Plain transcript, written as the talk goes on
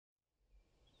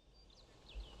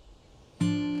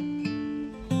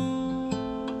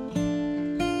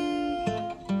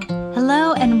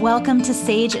welcome to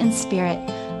Sage and Spirit,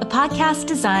 a podcast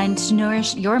designed to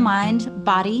nourish your mind,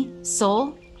 body,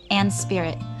 soul, and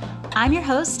spirit. I'm your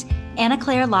host, Anna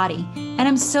Claire Lottie, and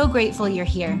I'm so grateful you're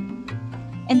here.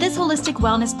 In this holistic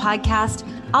wellness podcast,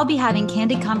 I'll be having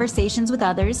candid conversations with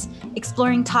others,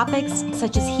 exploring topics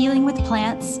such as healing with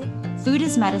plants, food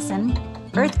as medicine,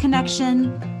 earth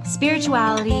connection,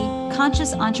 spirituality,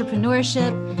 conscious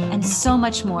entrepreneurship, and so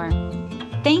much more.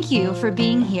 Thank you for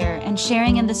being here and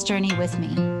sharing in this journey with me.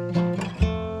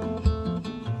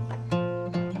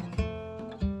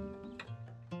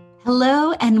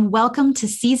 Hello, and welcome to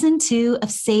Season 2 of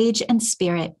Sage and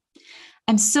Spirit.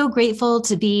 I'm so grateful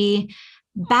to be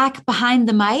back behind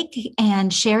the mic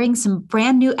and sharing some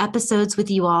brand new episodes with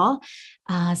you all.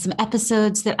 Some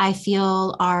episodes that I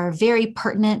feel are very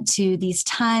pertinent to these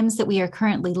times that we are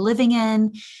currently living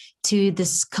in, to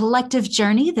this collective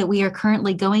journey that we are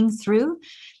currently going through.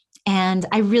 And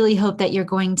I really hope that you're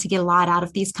going to get a lot out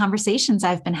of these conversations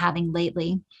I've been having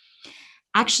lately.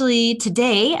 Actually,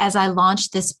 today, as I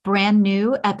launched this brand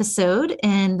new episode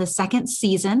in the second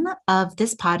season of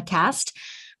this podcast,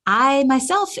 I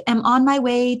myself am on my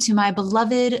way to my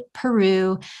beloved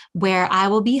Peru, where I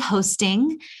will be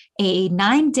hosting a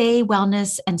 9-day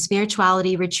wellness and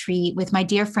spirituality retreat with my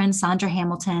dear friend Sandra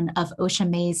Hamilton of Ocean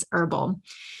Maze Herbal.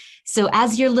 So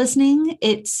as you're listening,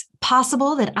 it's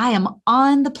possible that I am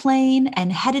on the plane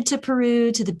and headed to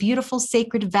Peru, to the beautiful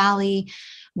Sacred Valley,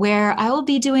 where I will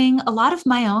be doing a lot of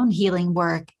my own healing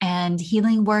work and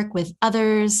healing work with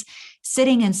others,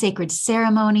 sitting in sacred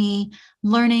ceremony,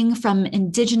 learning from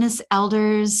indigenous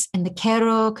elders in the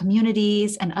Quero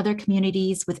communities and other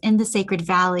communities within the Sacred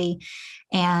Valley.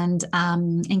 And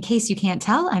in case you can't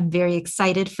tell, I'm very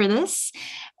excited for this.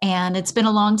 And it's been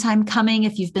a long time coming.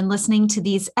 If you've been listening to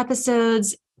these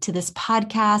episodes, to this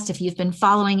podcast, if you've been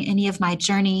following any of my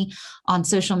journey on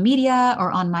social media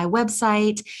or on my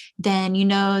website, then you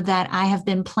know that I have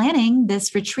been planning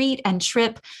this retreat and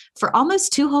trip for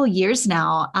almost 2 whole years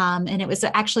now. And it was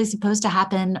actually supposed to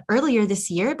happen earlier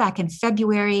this year, back in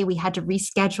February. We had to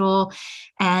reschedule,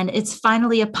 and it's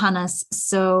finally upon us.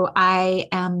 So I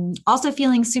am also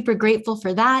feeling super grateful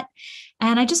for that.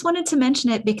 And I just wanted to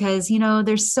mention it because, you know,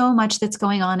 there's so much that's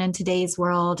going on in today's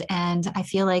world. And I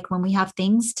feel like when we have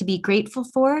things to be grateful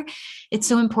for, it's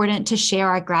so important to share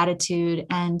our gratitude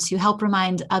and to help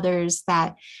remind others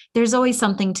that there's always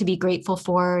something to be grateful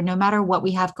for, no matter what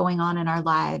we have going on in our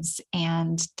lives.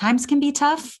 And times can be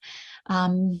tough,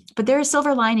 but there are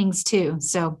silver linings too.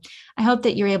 So I hope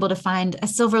that you're able to find a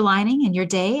silver lining in your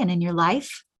day and in your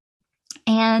life.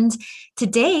 And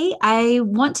today I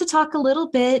want to talk a little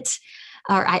bit,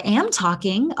 or I am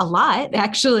talking a lot,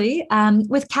 actually,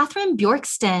 with Catherine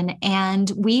Bjorksten,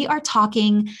 and we are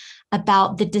talking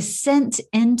about the descent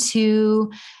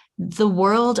into the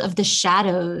world of the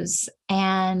shadows.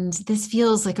 And this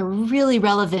feels like a really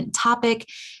relevant topic,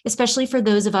 especially for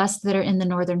those of us that are in the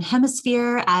Northern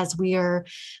Hemisphere, as we are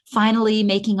finally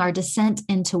making our descent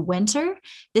into winter.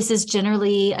 This is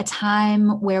generally a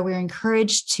time where we're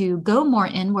encouraged to go more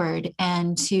inward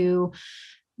and to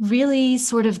really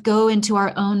sort of go into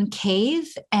our own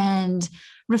cave and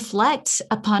reflect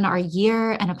upon our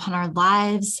year and upon our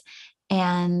lives,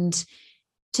 and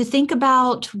to think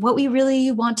about what we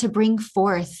really want to bring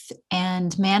forth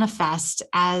and manifest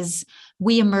as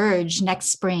we emerge next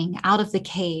spring out of the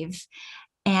cave.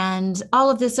 And all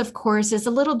of this, of course, is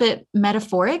a little bit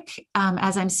metaphoric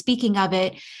as I'm speaking of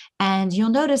it. And you'll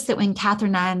notice that when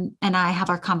Catherine and I have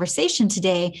our conversation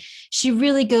today, she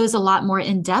really goes a lot more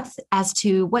in depth as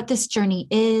to what this journey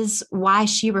is, why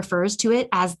she refers to it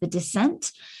as the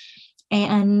descent,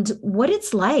 and what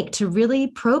it's like to really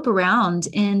probe around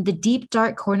in the deep,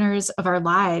 dark corners of our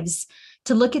lives,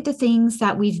 to look at the things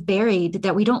that we've buried,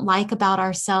 that we don't like about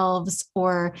ourselves,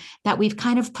 or that we've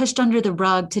kind of pushed under the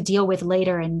rug to deal with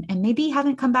later and maybe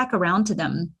haven't come back around to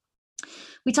them.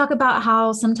 We talk about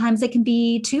how sometimes it can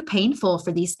be too painful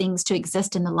for these things to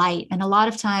exist in the light. And a lot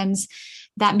of times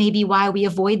that may be why we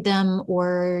avoid them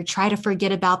or try to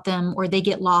forget about them, or they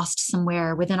get lost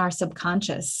somewhere within our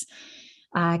subconscious.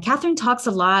 Catherine talks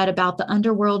a lot about the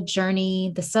underworld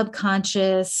journey, the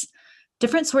subconscious,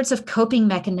 different sorts of coping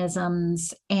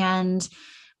mechanisms. And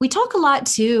we talk a lot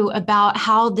too about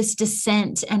how this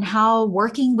descent and how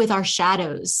working with our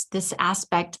shadows, this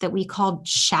aspect that we call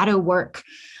shadow work,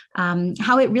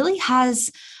 how it really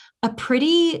has a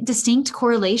pretty distinct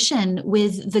correlation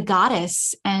with the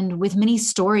goddess and with many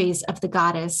stories of the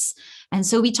goddess. And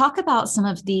so we talk about some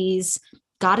of these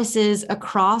goddesses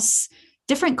across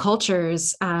different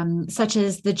cultures, such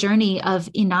as the journey of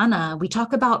Inanna. We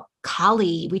talk about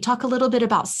Kali. We talk a little bit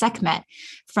about Sekhmet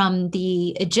from the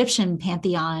Egyptian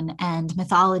pantheon and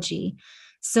mythology.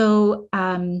 So,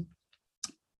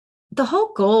 the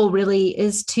whole goal really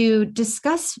is to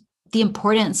discuss the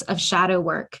importance of shadow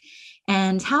work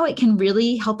and how it can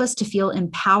really help us to feel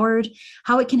empowered,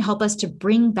 how it can help us to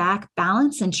bring back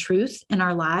balance and truth in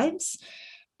our lives,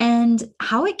 and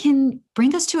how it can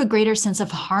bring us to a greater sense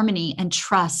of harmony and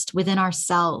trust within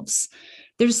ourselves.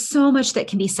 There's so much that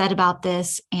can be said about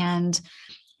this. And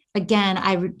again,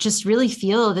 I just really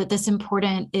feel that this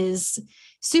important is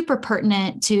super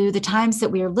pertinent to the times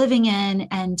that we are living in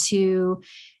and to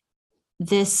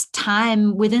this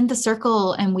time within the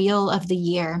circle and wheel of the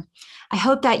year. I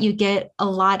hope that you get a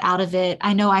lot out of it.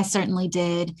 I know I certainly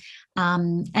did.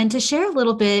 And to share a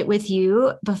little bit with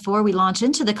you before we launch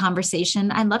into the conversation,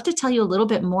 I'd love to tell you a little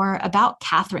bit more about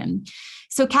Catherine.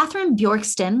 So, Catherine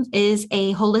Bjorksten is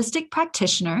a holistic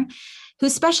practitioner who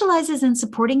specializes in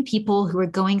supporting people who are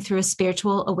going through a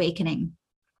spiritual awakening.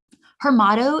 Her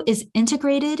motto is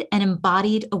integrated and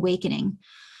embodied awakening.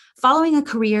 Following a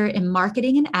career in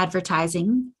marketing and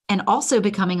advertising, and also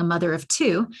becoming a mother of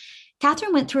two,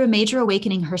 Catherine went through a major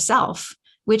awakening herself,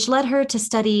 which led her to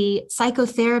study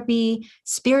psychotherapy,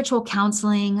 spiritual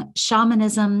counseling,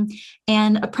 shamanism,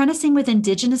 and apprenticing with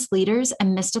Indigenous leaders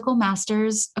and mystical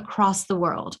masters across the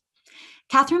world.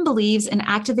 Catherine believes in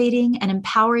activating and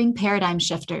empowering paradigm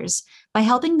shifters by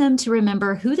helping them to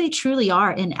remember who they truly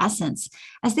are in essence,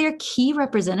 as they are key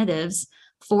representatives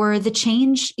for the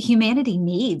change humanity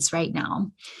needs right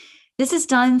now. This is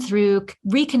done through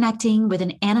reconnecting with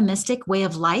an animistic way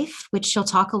of life, which she'll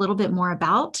talk a little bit more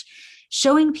about,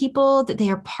 showing people that they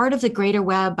are part of the greater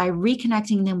web by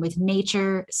reconnecting them with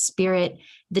nature, spirit,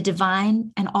 the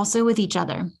divine, and also with each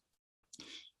other.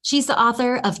 She's the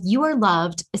author of You Are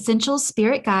Loved, Essential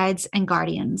Spirit Guides and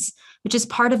Guardians, which is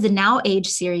part of the Now Age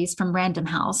series from Random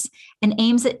House and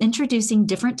aims at introducing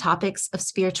different topics of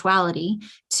spirituality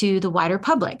to the wider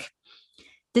public.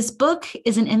 This book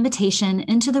is an invitation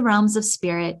into the realms of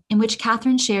spirit in which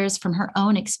Catherine shares from her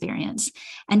own experience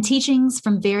and teachings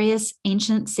from various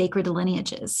ancient sacred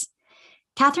lineages.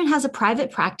 Catherine has a private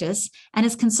practice and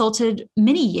has consulted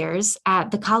many years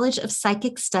at the College of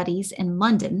Psychic Studies in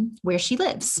London, where she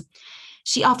lives.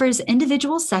 She offers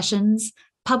individual sessions,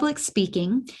 public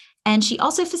speaking, and she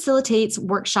also facilitates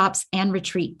workshops and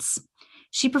retreats.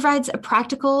 She provides a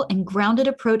practical and grounded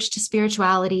approach to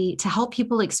spirituality to help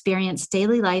people experience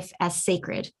daily life as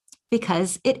sacred,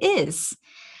 because it is.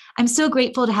 I'm so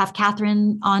grateful to have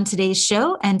Catherine on today's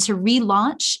show and to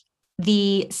relaunch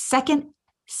the second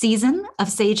season of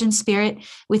Sage and Spirit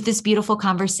with this beautiful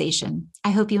conversation.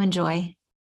 I hope you enjoy.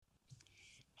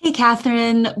 Hey,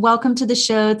 Catherine, welcome to the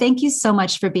show. Thank you so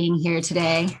much for being here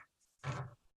today.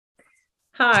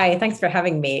 Hi, thanks for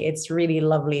having me. It's really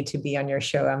lovely to be on your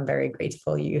show. I'm very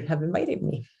grateful you have invited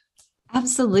me.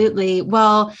 Absolutely.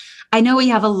 Well, I know we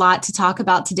have a lot to talk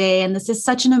about today, and this is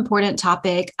such an important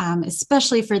topic,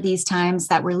 especially for these times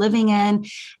that we're living in.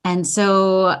 And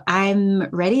so I'm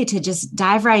ready to just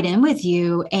dive right in with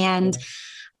you. And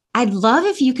I'd love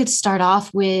if you could start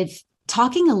off with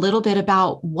talking a little bit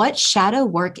about what shadow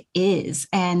work is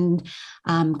and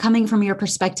coming from your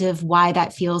perspective, why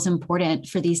that feels important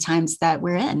for these times that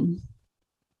we're in.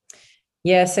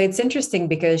 Yeah, so it's interesting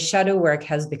because shadow work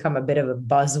has become a bit of a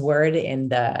buzzword in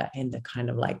the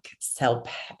kind of like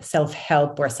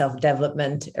self-help or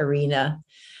self-development arena.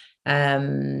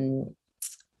 I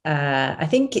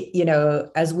think,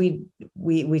 as we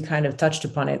kind of touched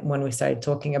upon it when we started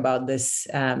talking about this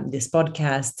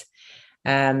podcast.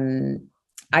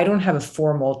 I don't have a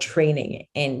formal training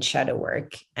in shadow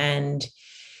work, and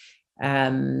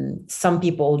some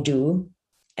people do.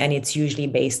 And it's usually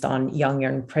based on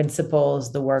Jungian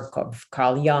principles, the work of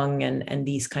Carl Jung and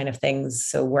these kind of things.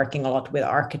 So working a lot with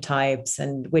archetypes,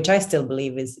 and which I still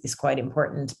believe is quite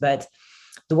important. But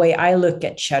the way I look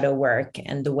at shadow work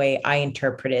and the way I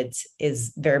interpret it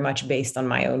is very much based on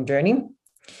my own journey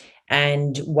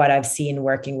and what I've seen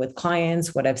working with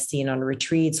clients, what I've seen on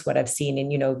retreats, what I've seen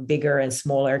in, bigger and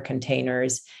smaller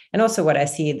containers, and also what I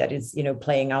see that is,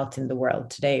 playing out in the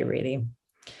world today, really.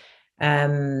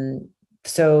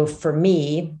 So for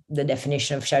me, the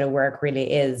definition of shadow work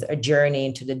really is a journey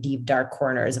into the deep, dark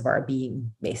corners of our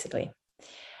being, basically.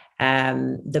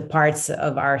 The parts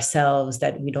of ourselves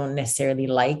that we don't necessarily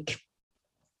like,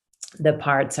 the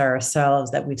parts of ourselves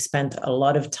that we've spent a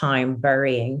lot of time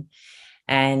burying.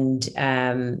 And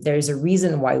there's a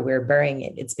reason why we're burying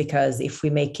it. It's because if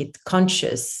we make it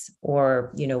conscious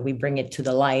or, we bring it to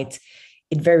the light,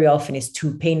 it very often is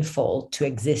too painful to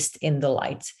exist in the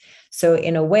light. So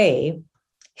in a way,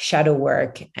 shadow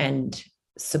work and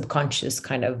subconscious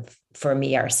kind of, for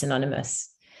me, are synonymous.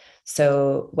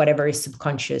 So whatever is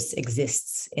subconscious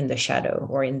exists in the shadow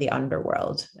or in the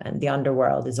underworld. And the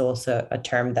underworld is also a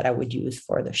term that I would use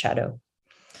for the shadow.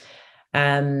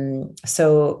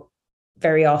 So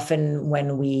very often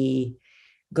when we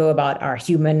go about our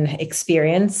human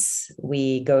experience,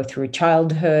 we go through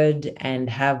childhood and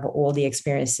have all the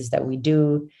experiences that we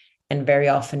do. And very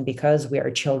often, because we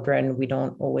are children, we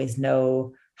don't always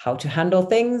know how to handle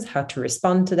things, how to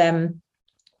respond to them.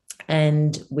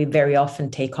 And we very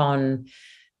often take on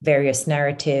various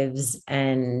narratives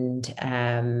and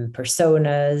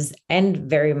personas, and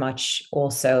very much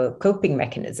also coping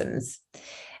mechanisms.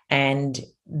 And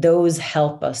those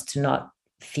help us to not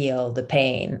feel the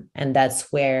pain. And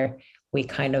that's where we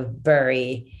kind of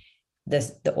bury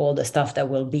all the stuff that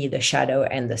will be the shadow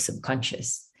and the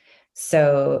subconscious.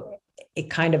 So it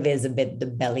kind of is a bit the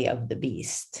belly of the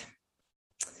beast.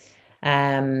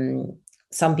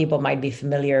 Some people might be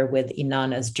familiar with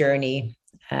Inanna's journey.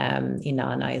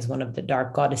 Inanna is one of the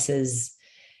dark goddesses,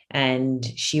 and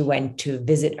she went to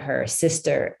visit her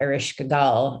sister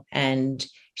Ereshkigal, and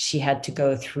she had to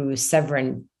go through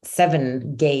seven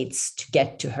gates to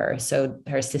get to her. So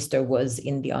her sister was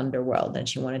in the underworld and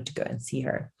she wanted to go and see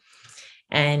her.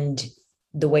 And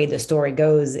the way the story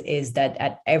goes is that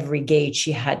at every gate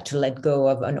she had to let go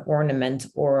of an ornament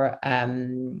or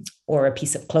a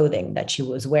piece of clothing that she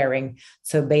was wearing.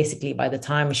 So basically, by the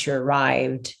time she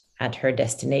arrived at her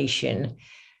destination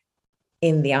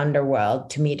in the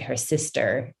underworld to meet her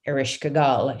sister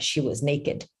Ereshkigal, she was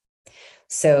naked.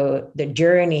 So the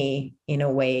journey, in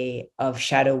a way, of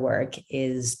shadow work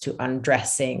is to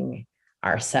undressing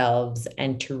ourselves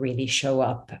and to really show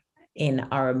up in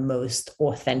our most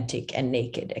authentic and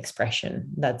naked expression.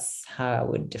 That's how I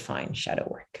would define shadow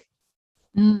work.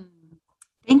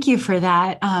 Thank you for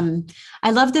that.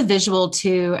 I love the visual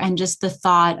too, and just the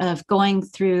thought of going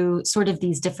through sort of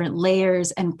these different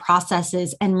layers and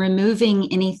processes and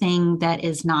removing anything that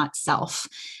is not self.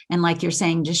 And like you're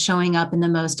saying, just showing up in the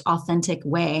most authentic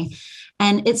way.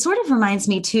 And it sort of reminds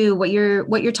me too, what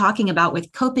you're talking about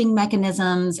with coping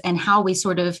mechanisms and how we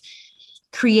sort of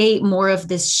create more of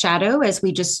this shadow as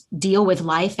we just deal with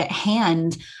life at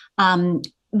hand.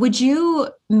 Would you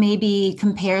maybe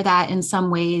compare that in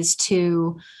some ways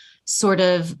to sort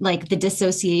of like the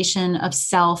dissociation of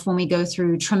self when we go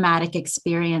through traumatic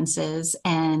experiences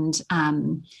and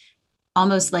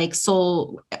almost like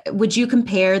soul? Would you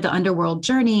compare the underworld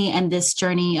journey and this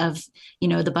journey of,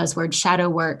 the buzzword shadow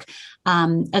work,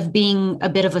 of being a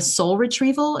bit of a soul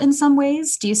retrieval in some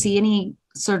ways? Do you see any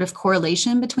sort of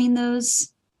correlation between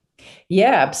those?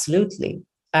 Yeah, absolutely.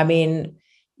 I mean,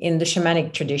 in the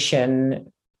shamanic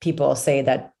tradition, people say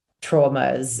that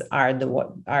traumas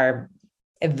are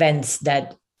events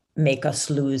that make us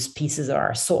lose pieces of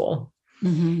our soul.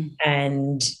 Mm-hmm.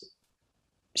 And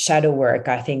shadow work,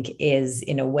 I think, is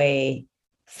in a way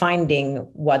finding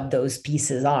what those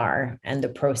pieces are and the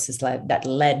process that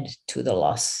led to the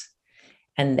loss.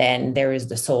 And then there is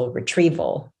the soul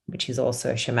retrieval, which is also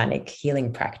a shamanic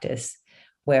healing practice,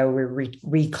 where we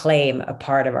reclaim a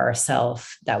part of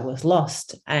ourself that was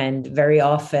lost. And very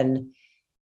often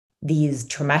these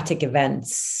traumatic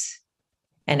events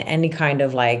and any kind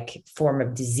of like form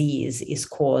of disease is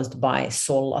caused by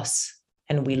soul loss,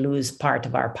 and we lose part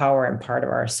of our power and part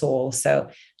of our soul. So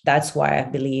that's why I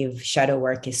believe shadow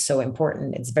work is so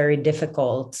important. It's very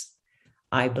difficult,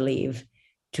 I believe,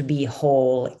 to be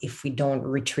whole if we don't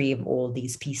retrieve all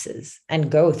these pieces and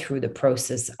go through the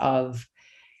process of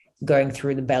going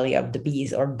through the belly of the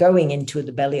beast, or going into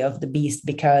the belly of the beast,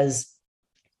 because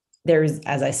there's,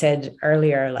 as I said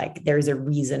earlier, like there's a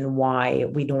reason why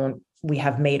we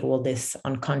have made all this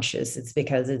unconscious. It's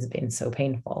because it's been so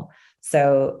painful.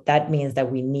 So that means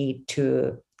that we need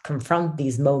to confront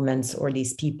these moments or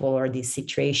these people or these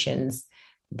situations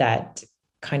that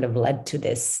kind of led to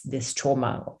this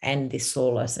trauma and this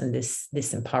soul loss and this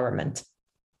empowerment.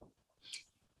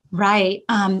 Right.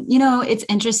 It's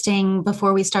interesting.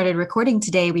 Before we started recording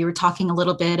today, we were talking a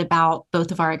little bit about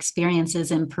both of our experiences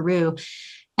in Peru.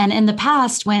 And in the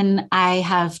past, when I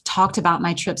have talked about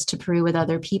my trips to Peru with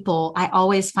other people, I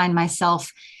always find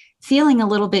myself feeling a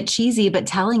little bit cheesy, but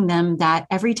telling them that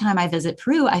every time I visit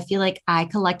Peru, I feel like I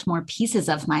collect more pieces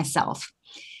of myself.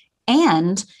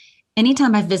 And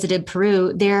anytime I've visited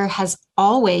Peru, there has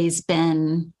always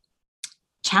been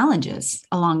challenges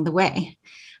along the way.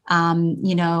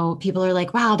 People are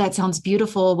like, wow, that sounds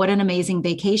beautiful. What an amazing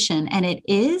vacation. And it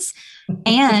is.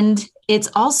 And it's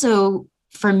also,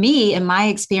 for me, in my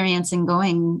experience in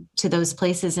going to those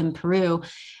places in Peru,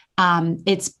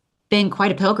 it's been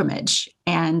quite a pilgrimage.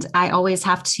 And I always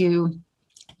have to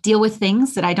deal with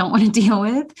things that I don't want to deal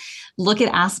with, look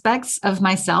at aspects of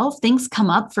myself, things come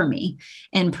up for me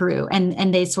in Peru,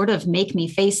 and they sort of make me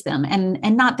face them. And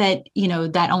not that,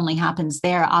 that only happens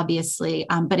there, obviously,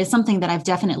 but it's something that I've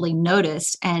definitely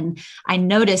noticed. And I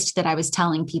noticed that I was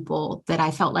telling people that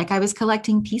I felt like I was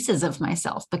collecting pieces of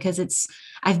myself, because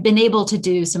I've been able to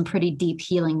do some pretty deep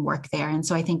healing work there. And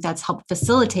so I think that's helped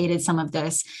facilitated some of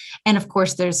this. And of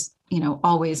course, there's,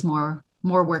 always more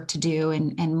work to do,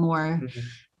 and more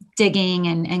digging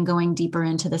and going deeper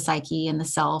into the psyche and the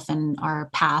self and our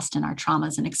past and our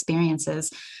traumas and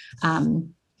experiences.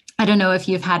 I don't know if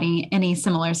you've had any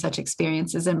similar such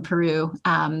experiences in Peru,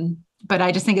 but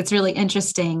I just think it's really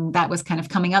interesting. That was kind of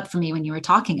coming up for me when you were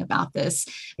talking about this,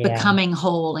 becoming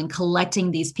whole and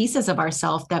collecting these pieces of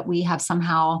ourselves that we have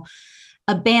somehow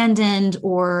abandoned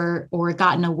or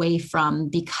gotten away from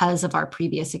because of our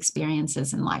previous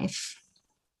experiences in life.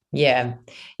 Yeah,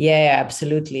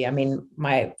 absolutely. I mean,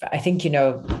 I think,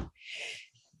 the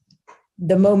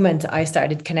moment I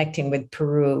started connecting with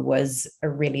Peru was a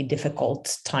really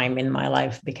difficult time in my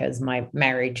life, because my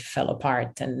marriage fell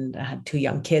apart and I had 2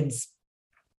 young kids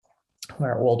who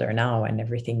are older now, and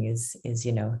everything is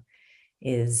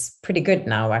pretty good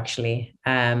now, actually.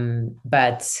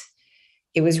 But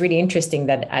it was really interesting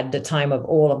that at the time of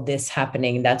all of this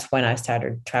happening, that's when I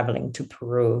started traveling to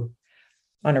Peru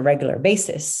on a regular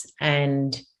basis.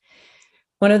 And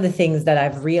one of the things that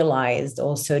I've realized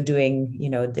also doing,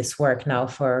 this work now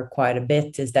for quite a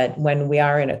bit, is that when we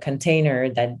are in a container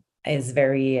that is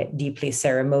very deeply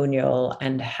ceremonial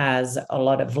and has a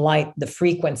lot of light, the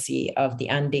frequency of the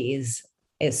Andes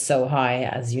is so high,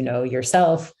 as you know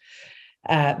yourself,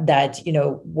 that,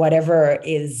 whatever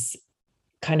is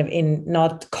kind of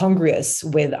not congruous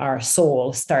with our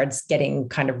soul starts getting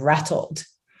kind of rattled.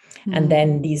 And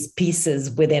then these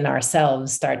pieces within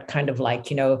ourselves start kind of like,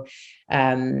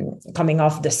 coming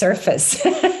off the surface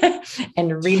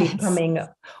and really coming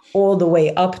all the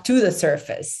way up to the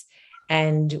surface.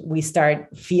 And we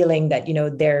start feeling that,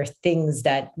 there are things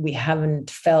that we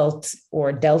haven't felt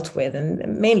or dealt with,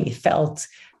 and mainly felt,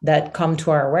 that come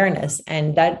to our awareness.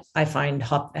 And that I find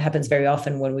happens very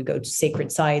often when we go to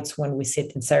sacred sites, when we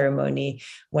sit in ceremony,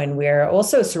 when we're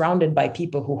also surrounded by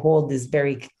people who hold this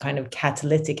very kind of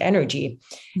catalytic energy.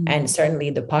 And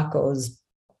certainly the Pacos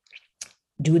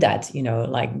do that,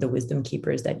 like the wisdom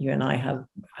keepers that you and I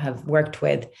have worked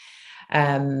with,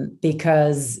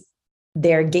 because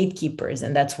they're gatekeepers,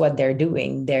 and that's what they're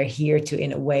doing. They're here to,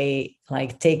 in a way,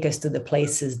 like take us to the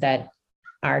places that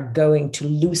are going to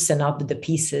loosen up the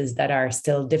pieces that are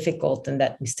still difficult and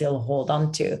that we still hold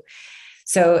on to.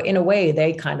 So in a way,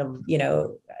 they kind of,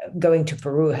 going to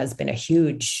Peru has been a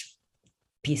huge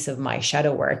piece of my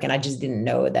shadow work. And I just didn't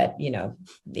know that,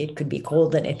 it could be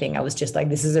called anything. I was just like,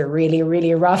 this is a really,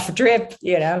 really rough trip,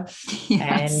 Yes.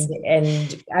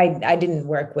 And I didn't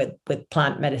work with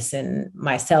plant medicine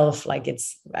myself. Like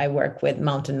I work with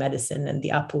mountain medicine and the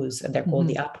Apus, they're called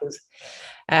the Apus.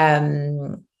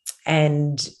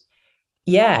 And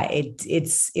yeah,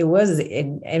 it was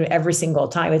in every single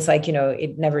time. It's like,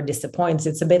 it never disappoints.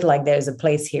 It's a bit like there's a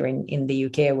place here in the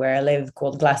UK where I live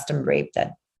called Glastonbury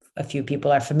that a few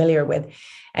people are familiar with.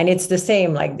 And it's the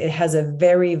same, like it has a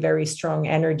very, very strong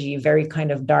energy, very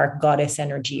kind of dark goddess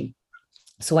energy.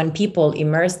 So when people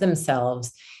immerse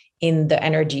themselves in the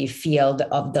energy field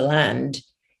of the land,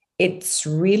 it's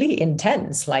really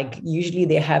intense. Like usually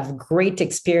they have great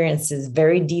experiences,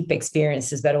 very deep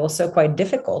experiences, but also quite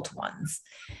difficult ones.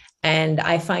 And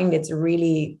I find it's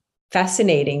really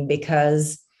fascinating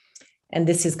because, and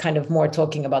this is kind of more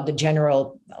talking about the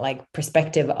general like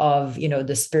perspective of,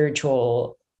 the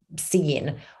spiritual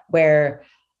scene, where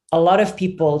a lot of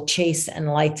people chase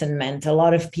enlightenment. A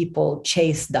lot of people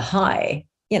chase the high.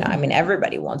 I mean,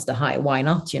 everybody wants the high. Why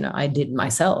not? I did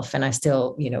myself, and I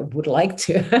still, would like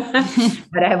to.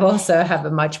 But I also have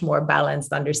a much more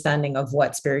balanced understanding of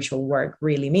what spiritual work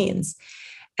really means.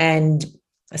 And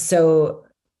so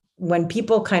when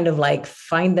people kind of like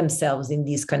find themselves in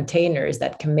these containers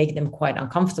that can make them quite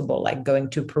uncomfortable, like going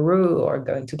to Peru or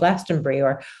going to Glastonbury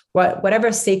or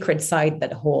whatever sacred site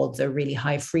that holds a really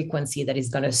high frequency that is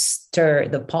going to stir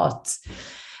the pot,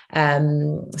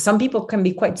 some people can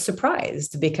be quite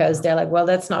surprised because they're like, well,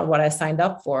 that's not what I signed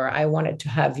up for. I wanted to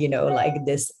have, like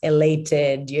this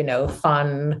elated,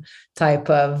 fun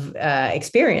type of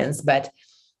experience. But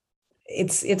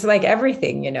it's like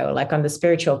everything, like on the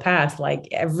spiritual path, like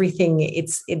everything,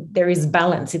 there is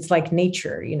balance. It's like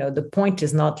nature, the point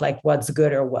is not like what's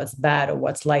good or what's bad or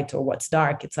what's light or what's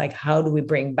dark. It's like, how do we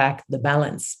bring back the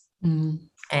balance?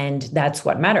 And that's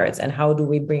what matters. And how do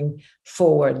we bring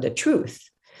forward the truth?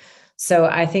 So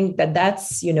I think that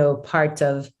that's, part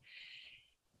of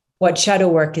what shadow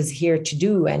work is here to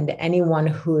do. And anyone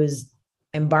who's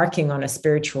embarking on a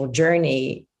spiritual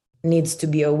journey needs to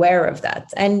be aware of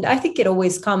that. And I think it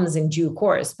always comes in due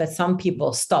course, but some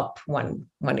people stop when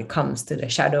it comes to the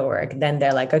shadow work. Then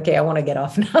they're like, okay, I want to get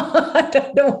off now.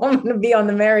 I don't want to be on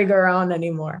the merry-go-round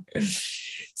anymore.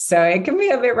 So it can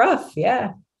be a bit rough.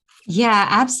 Yeah. Yeah,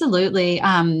 absolutely.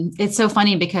 It's so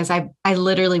funny because I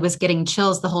literally was getting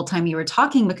chills the whole time you were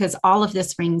talking, because all of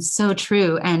this rings so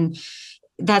true. And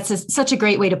that's such a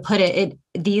great way to put it.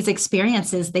 These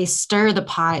experiences, they stir the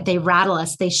pot, they rattle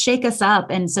us, they shake us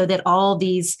up. And so that all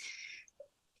these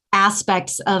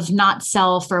aspects of not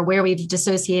self, or where we've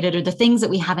dissociated, or the things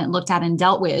that we haven't looked at and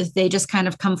dealt with, they just kind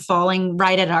of come falling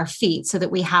right at our feet, so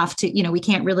that we have to, we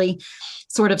can't really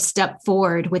sort of step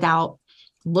forward without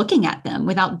looking at them,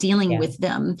 without dealing with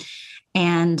them.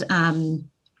 And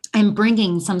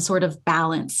bringing some sort of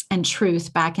balance and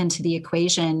truth back into the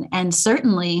equation. And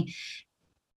certainly,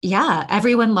 yeah,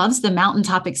 everyone loves the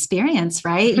mountaintop experience,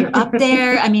 right? You're up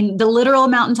there. I mean, the literal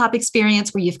mountaintop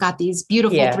experience where you've got these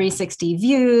beautiful 360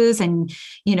 views, and,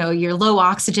 you're low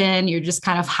oxygen, you're just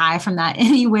kind of high from that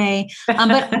anyway.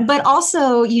 But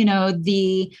also,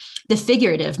 the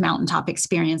figurative mountaintop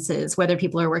experiences, whether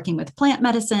people are working with plant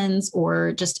medicines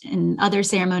or just in other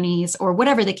ceremonies or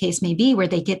whatever the case may be, where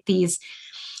they get these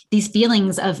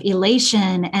feelings of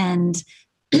elation and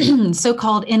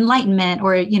so-called enlightenment,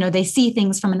 or, they see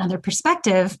things from another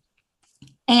perspective.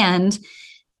 And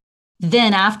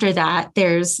then after that,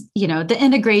 there's, the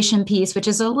integration piece, which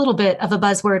is a little bit of a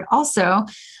buzzword also.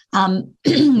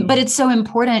 But it's so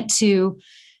important to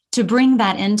bring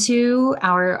that into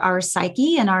our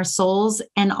psyche and our souls,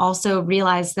 and also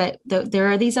realize that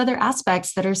there are these other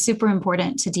aspects that are super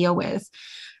important to deal with.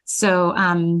 So,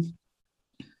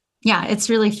 yeah, it's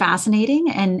really fascinating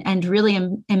and really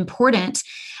important.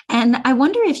 And I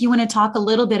wonder if you want to talk a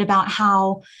little bit about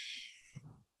how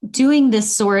doing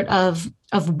this sort of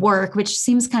work, which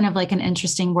seems kind of like an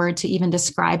interesting word to even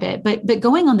describe it, but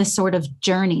going on this sort of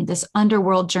journey, this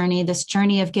underworld journey, this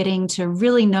journey of getting to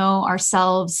really know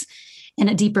ourselves in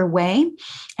a deeper way,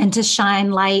 and to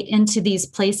shine light into these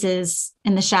places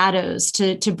in the shadows,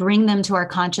 to bring them to our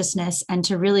consciousness and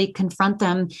to really confront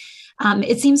them.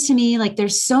 It seems to me like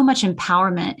there's so much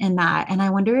empowerment in that. And I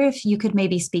wonder if you could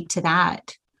maybe speak to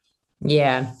that.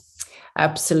 Yeah,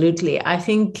 absolutely. I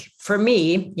think for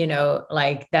me,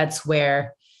 that's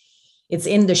where it's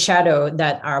in the shadow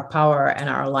that our power and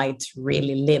our light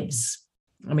really lives.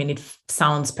 I mean, it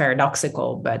sounds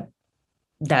paradoxical, but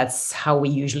that's how we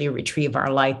usually retrieve our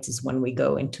light, is when we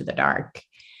go into the dark.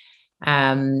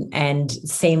 And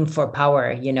same for power,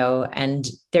 and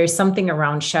there's something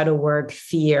around shadow work,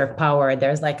 fear, power.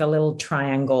 There's like a little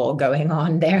triangle going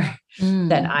on there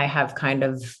that I have kind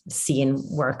of seen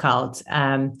work out.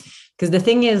 Because the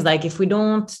thing is, like, if we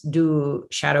don't do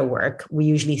shadow work, we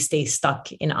usually stay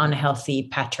stuck in unhealthy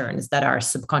patterns that are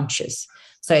subconscious.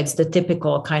 So it's the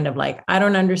typical kind of like, I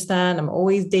don't understand, I'm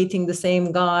always dating the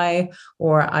same guy,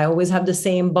 or I always have the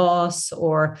same boss,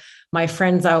 or my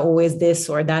friends are always this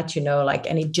or that,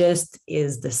 and it just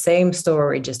is the same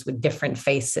story, just with different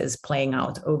faces playing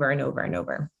out over and over and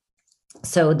over.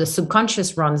 So the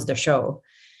subconscious runs the show.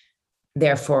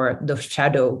 Therefore, the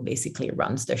shadow basically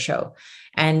runs the show.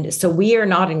 And so we're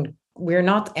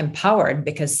not empowered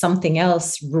because something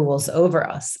else rules over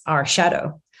us, our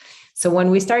shadow. So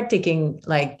when we start taking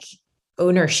like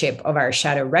ownership of our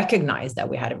shadow, recognize that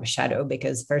we had a shadow,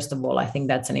 because first of all, I think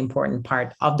that's an important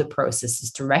part of the process,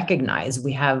 is to recognize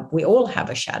we all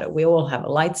have a shadow. We all have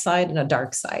a light side and a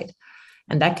dark side.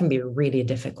 And that can be really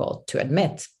difficult to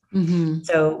admit. Mm-hmm.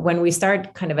 So when we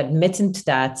start kind of admitting to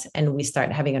that, and we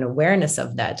start having an awareness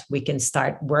of that, we can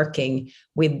start working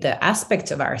with the aspects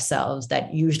of ourselves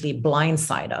that usually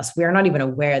blindside us. We are not even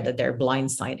aware that they're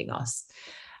blindsiding us.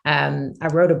 I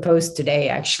wrote a post today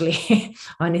actually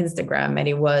on Instagram, and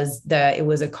it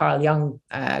was a Carl Jung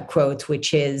quote,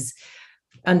 which is,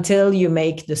 until you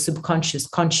make the subconscious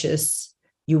conscious,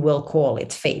 you will call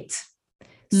it fate.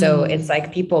 So it's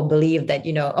like people believe that,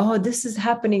 oh, this is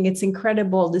happening, it's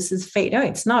incredible, this is fate. No,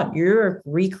 it's not. You're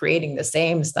recreating the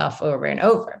same stuff over and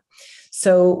over.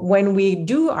 So when we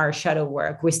do our shadow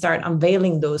work, we start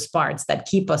unveiling those parts that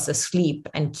keep us asleep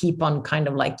and keep on kind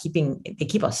of like they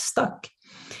keep us stuck.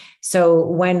 So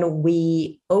when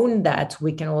we own that,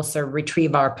 we can also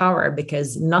retrieve our power,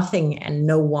 because nothing and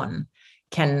no one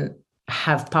can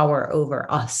have power over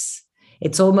us.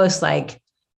 It's almost like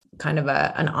kind of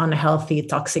an unhealthy,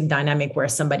 toxic dynamic where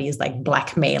somebody is like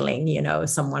blackmailing,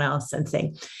 someone else, and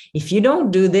saying, if you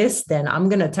don't do this, then I'm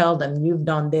going to tell them you've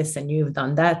done this and you've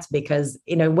done that. Because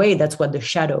in a way, that's what the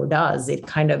shadow does. It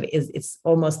kind of is, it's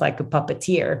almost like a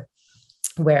puppeteer.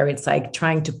 where it's like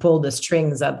trying to pull the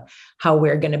strings of how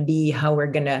we're going to be, how we're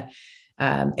going to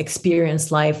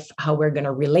experience life, how we're going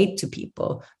to relate to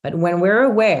people. But when we're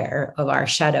aware of our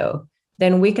shadow,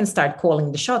 then we can start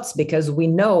calling the shots, because we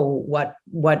know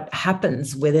what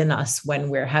happens within us when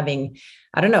we're having,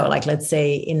 I don't know, like, let's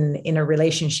say in a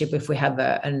relationship, if we have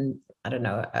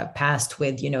a past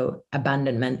with,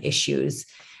 abandonment issues,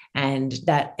 and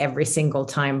that every single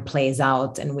time plays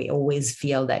out, and we always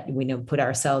feel that we put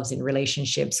ourselves in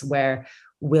relationships where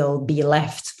we'll be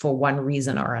left for one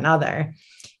reason or another.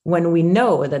 When we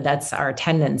know that that's our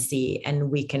tendency and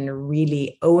we can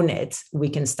really own it, we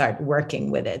can start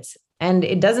working with it. And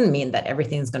it doesn't mean that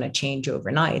everything's going to change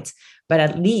overnight, but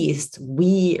at least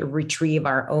we retrieve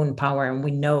our own power, and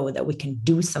we know that we can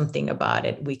do something about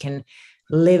it. We can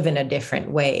live in a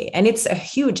different way. And it's a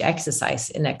huge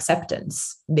exercise in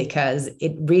acceptance, because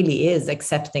it really is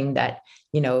accepting that,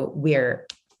 we're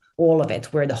all of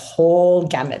it. We're the whole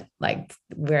gamut. Like,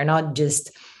 we're not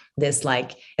just this,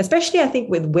 like, especially I think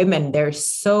with women, there's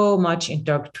so much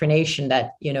indoctrination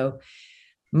that,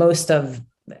 most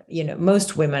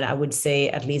women, I would say,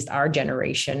 at least our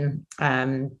generation,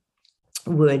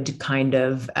 would kind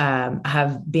of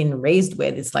have been raised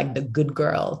with. It's like the good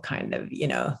girl kind of,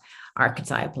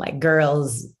 archetype, like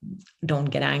girls don't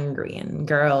get angry and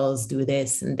girls do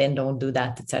this and then don't do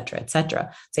that, etc.,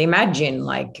 etc. So imagine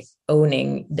like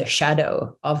owning the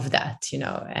shadow of that,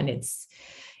 and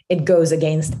it goes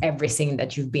against everything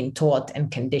that you've been taught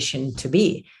and conditioned to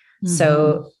be. Mm-hmm.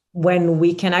 So when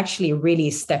we can actually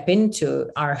really step into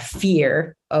our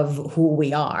fear of who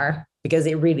we are, because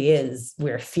it really is,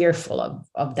 we're fearful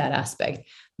of that aspect,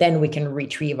 then we can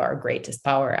retrieve our greatest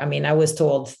power. I mean, I was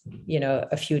told,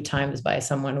 a few times by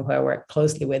someone who I work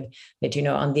closely with that,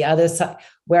 on the other side,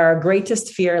 where our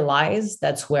greatest fear lies,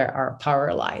 that's where our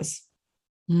power lies.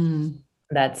 Mm.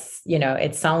 That's,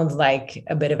 it sounds like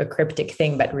a bit of a cryptic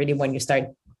thing, but really when you start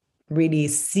really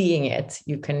seeing it,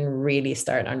 you can really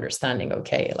start understanding,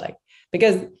 okay, like,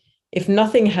 because if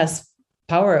nothing has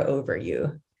power over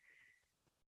you,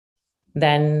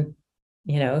 then,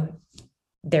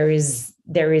 there is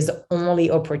only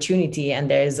opportunity,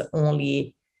 and there's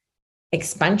only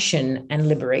expansion and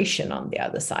liberation on the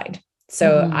other side.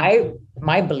 So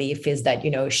my belief is that,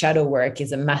 shadow work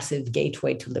is a massive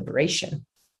gateway to liberation.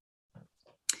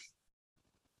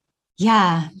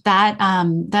 Yeah,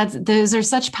 those are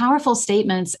such powerful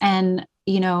statements. And,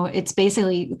 it's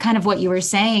basically kind of what you were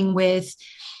saying with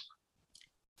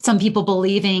some people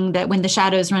believing that when the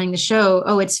shadow is running the show,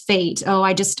 oh, it's fate. Oh,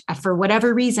 I just, for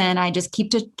whatever reason, I just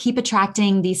keep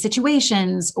attracting these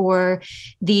situations or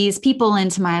these people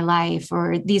into my life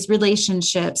or these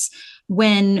relationships.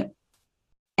 When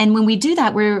we do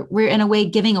that, we're in a way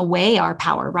giving away our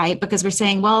power, right? Because we're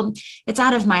saying, well, it's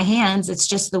out of my hands. It's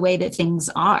just the way that things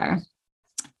are.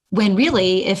 When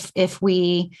really, if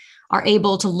we are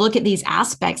able to look at these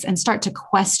aspects and start to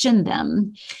question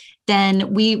them,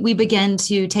 then we begin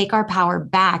to take our power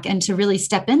back and to really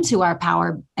step into our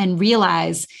power and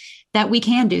realize that we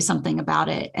can do something about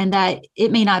it, and that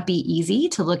it may not be easy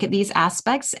to look at these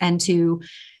aspects and to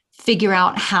figure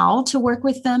out how to work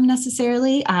with them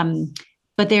necessarily.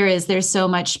 But there's so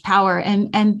much power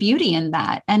and beauty in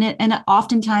that. And it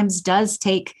oftentimes does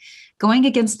take going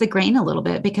against the grain a little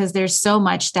bit, because there's so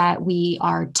much that we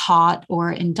are taught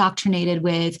or indoctrinated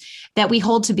with that we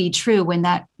hold to be true, when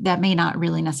that may not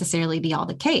really necessarily be all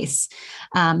the case.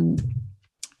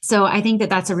 So I think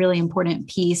that that's a really important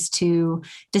piece to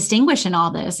distinguish in all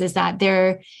this, is that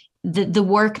the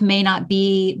work may not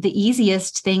be the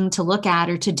easiest thing to look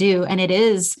at or to do. And it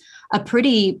is a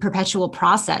pretty perpetual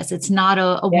process. It's not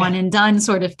a one and done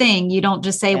sort of thing. You don't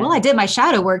just say, well, I did my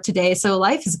shadow work today, so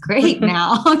life is great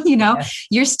now.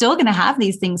 You're still going to have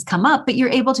these things come up, but you're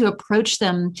able to approach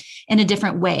them in a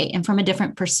different way and from a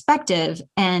different perspective.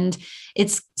 And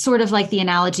it's sort of like the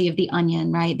analogy of the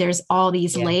onion, right? There's all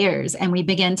these layers, and we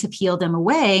begin to peel them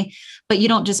away, but you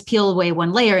don't just peel away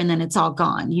one layer and then it's all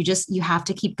gone. You have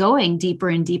to keep going deeper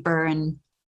and deeper. And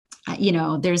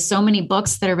there's so many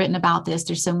books that are written about this.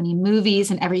 There's so many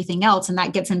movies and everything else. And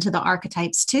that gets into the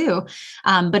archetypes too.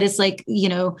 But it's like,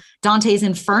 Dante's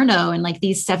Inferno and like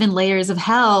these 7 layers of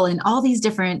hell and all these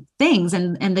different things,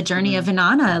 and the journey of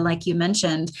Inanna, like you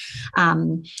mentioned.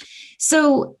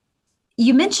 So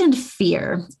you mentioned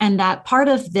fear, and that part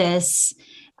of this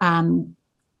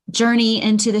journey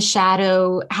into the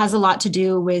shadow has a lot to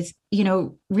do with,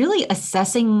 really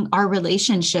assessing our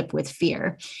relationship with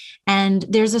fear. And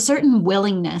there's a certain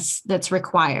willingness that's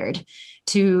required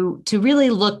to really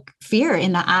look fear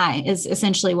in the eye, is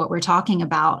essentially what we're talking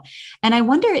about. And I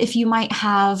wonder if you might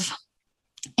have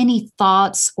any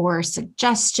thoughts or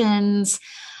suggestions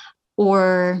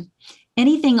or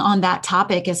anything on that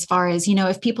topic, as far as,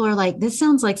 if people are like, this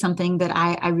sounds like something that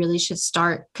I really should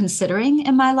start considering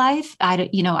in my life. I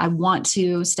want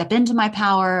to step into my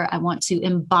power. I want to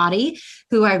embody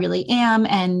who I really am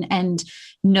and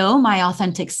know my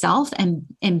authentic self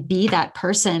and be that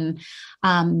person.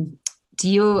 Do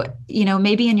you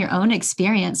maybe in your own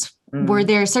experience, were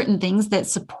there certain things that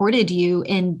supported you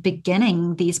in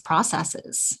beginning these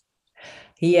processes?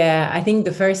 Yeah, I think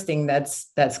the first thing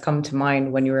that's come to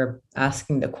mind when you were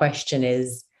asking the question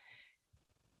is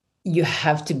you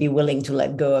have to be willing to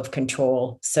let go of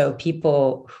control. So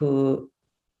people who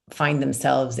find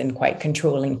themselves in quite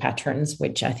controlling patterns,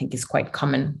 which I think is quite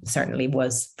common, certainly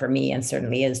was for me and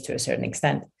certainly is to a certain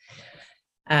extent,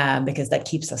 because that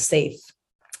keeps us safe.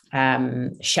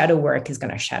 Shadow work is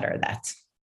going to shatter that.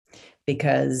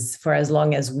 Because for as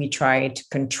long as we try to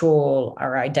control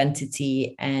our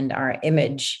identity and our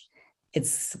image,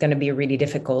 it's going to be really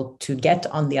difficult to get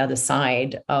on the other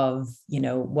side of,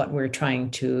 what we're trying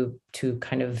to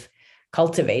kind of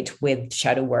cultivate with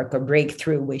shadow work or break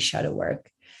through with shadow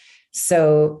work.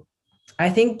 So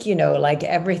I think, like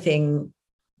everything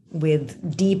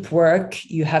with deep work,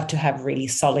 you have to have really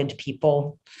solid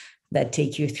people that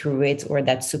take you through it or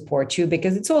that support you,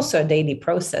 because it's also a daily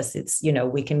process. It's,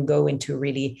 we can go into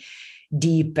really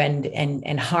deep and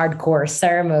hardcore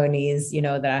ceremonies,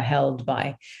 that are held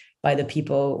by the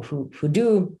people who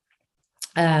do.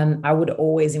 I would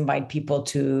always invite people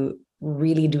to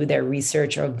really do their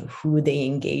research of who they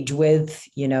engage with,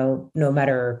 no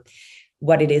matter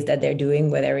what it is that they're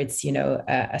doing, whether it's,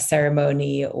 a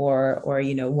ceremony or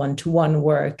one-to-one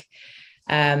work,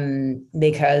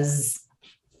 because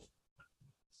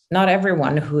not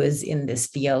everyone who is in this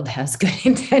field has good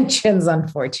intentions,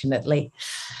 unfortunately.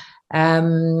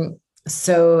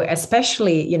 So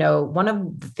especially, one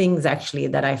of the things actually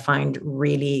that I find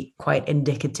really quite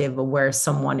indicative of where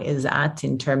someone is at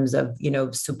in terms of,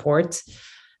 support,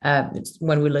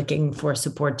 when we're looking for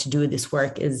support to do this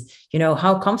work is,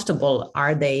 how comfortable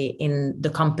are they in the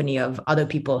company of other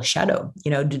people's shadow?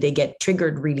 Do they get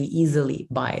triggered really easily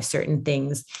by certain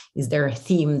things? Is there a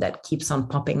theme that keeps on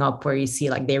popping up where you see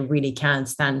like they really can't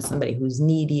stand somebody who's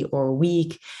needy or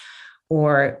weak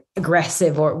or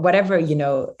aggressive or whatever,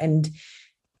 and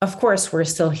of course, we're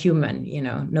still human,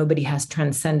 nobody has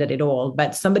transcended it all,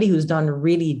 but somebody who's done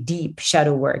really deep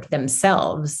shadow work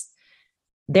themselves,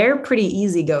 they're pretty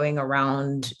easy going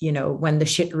around, when the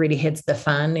shit really hits the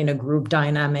fan in a group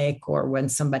dynamic, or when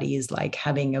somebody is like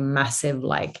having a massive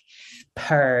like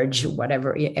purge,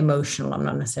 whatever, emotional. I'm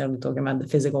not necessarily talking about the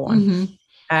physical one.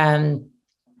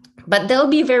 But they'll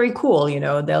be very cool,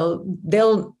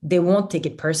 they won't take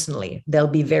it personally. They'll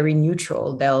be very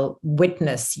neutral. They'll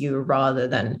witness you rather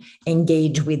than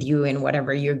engage with you in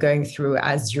whatever you're going through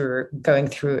as you're going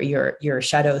through your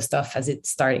shadow stuff as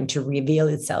it's starting to reveal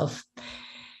itself.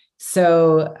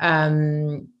 So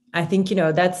I think,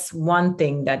 that's one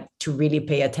thing that to really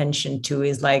pay attention to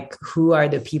is like, who are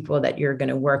the people that you're going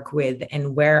to work with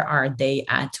and where are they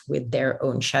at with their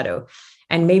own shadow?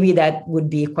 And maybe that would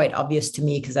be quite obvious to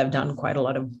me because I've done quite a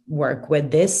lot of work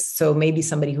with this. So maybe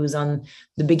somebody who's on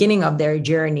the beginning of their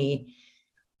journey,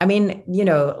 I mean,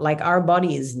 like our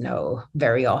bodies know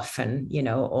very often,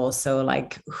 also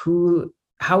like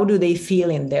how do they feel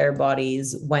in their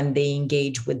bodies when they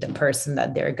engage with the person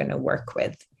that they're going to work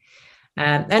with?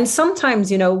 And sometimes,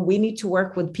 we need to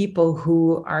work with people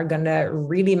who are going to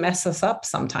really mess us up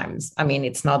sometimes. I mean,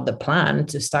 it's not the plan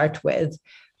to start with,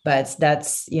 but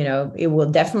that's, it will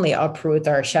definitely uproot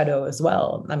our shadow as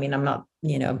well. I mean, I'm not,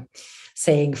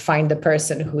 saying find the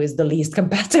person who is the least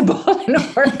compatible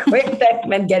and work with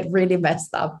them and get really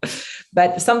messed up.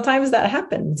 But sometimes that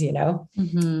happens,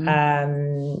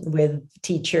 with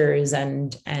teachers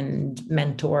and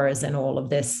mentors and all of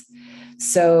this.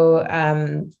 So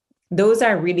those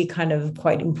are really kind of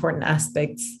quite important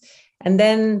aspects. And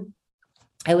then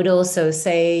I would also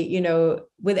say,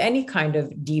 with any kind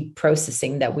of deep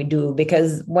processing that we do,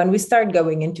 because when we start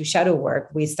going into shadow work,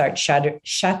 we start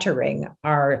shattering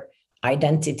our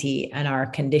identity and our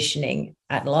conditioning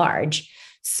at large.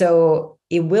 So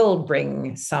it will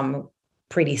bring some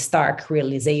pretty stark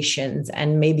realizations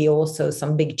and maybe also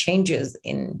some big changes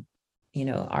in,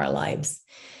 our lives.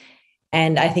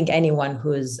 And I think anyone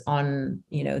who's on,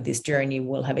 this journey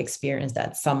will have experienced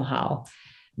that somehow.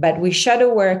 But with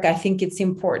shadow work, I think it's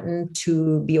important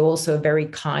to be also very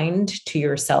kind to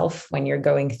yourself when you're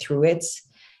going through it.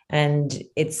 And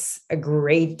it's a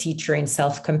great teacher in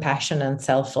self-compassion and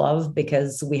self-love,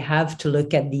 because we have to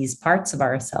look at these parts of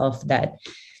ourselves that,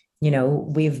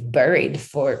 we've buried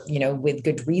for, with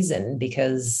good reason,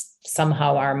 because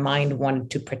somehow our mind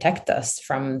wanted to protect us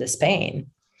from this pain.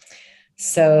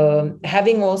 So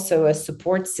having also a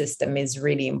support system is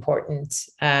really important.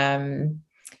 Having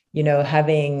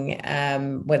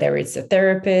whether it's a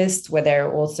therapist,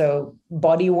 whether also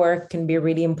body work can be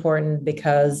really important,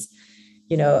 because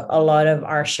a lot of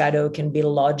our shadow can be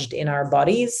lodged in our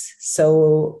bodies.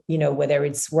 So, whether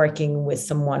it's working with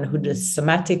someone who does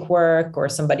somatic work, or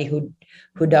somebody who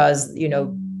does,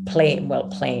 plain,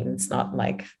 it's not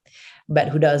like, but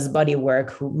who does body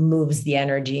work, who moves the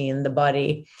energy in the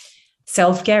body.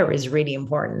 Self-care is really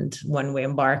important when we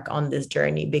embark on this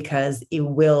journey, because it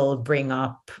will bring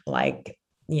up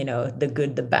the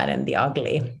good, the bad, and the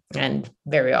ugly. And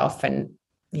very often,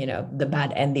 the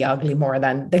bad and the ugly more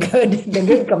than the good. The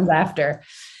good comes after.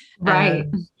 Right.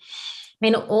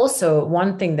 And also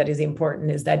one thing that is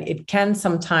important is that it can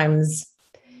sometimes,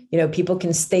 people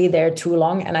can stay there too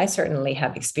long. And I certainly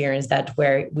have experienced that,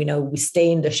 where, we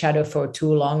stay in the shadow for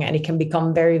too long, and it can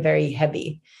become very, very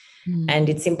heavy. And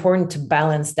it's important to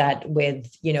balance that with,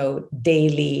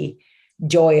 daily,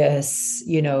 joyous,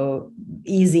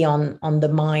 easy on the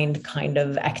mind kind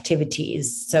of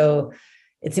activities. So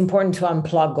it's important to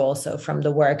unplug also from the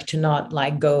work, to not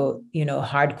go,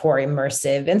 hardcore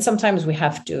immersive. And sometimes we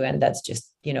have to, and that's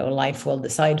just, life will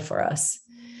decide for us.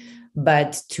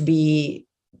 But to be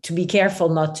careful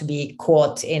not to be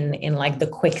caught in the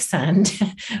quicksand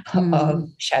of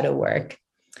shadow work.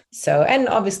 So, and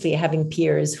obviously having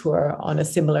peers who are on a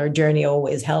similar journey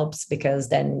always helps, because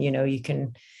then, you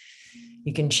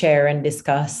can share and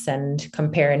discuss and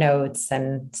compare notes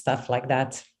and stuff like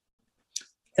that.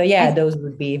 So yeah, those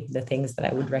would be the things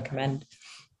that I would recommend.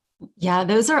 Yeah,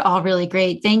 those are all really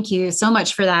great. Thank you so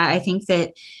much for that. I think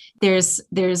that there's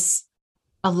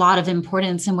a lot of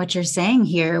importance in what you're saying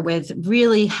here, with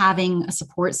really having a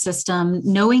support system,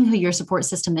 knowing who your support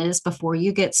system is before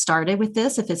you get started with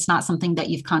this. If it's not something that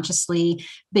you've consciously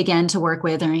begun to work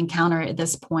with or encounter at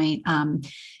this point,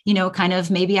 kind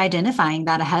of maybe identifying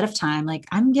that ahead of time. Like,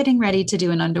 I'm getting ready to do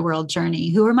an underworld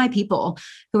journey. Who are my people?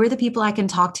 Who are the people I can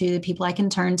talk to, the people I can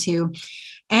turn to?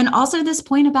 And also this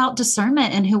point about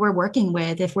discernment and who we're working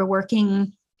with. If we're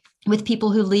working with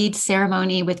people who lead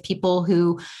ceremony, with people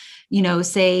who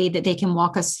say that they can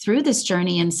walk us through this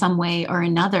journey in some way or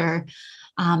another.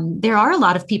 There are a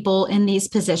lot of people in these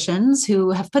positions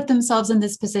who have put themselves in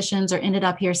these positions or ended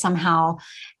up here somehow.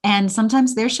 And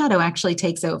sometimes their shadow actually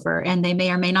takes over, and they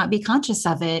may or may not be conscious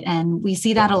of it. And we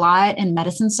see that a lot in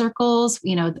medicine circles,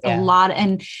 a lot,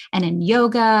 and in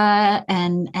yoga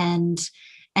and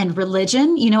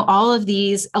religion, all of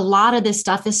these, a lot of this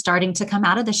stuff is starting to come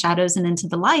out of the shadows and into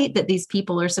the light, that these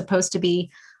people are supposed to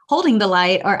be holding the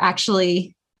light are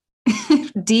actually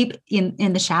deep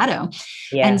in the shadow.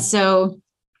 Yeah. And so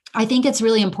I think it's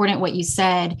really important what you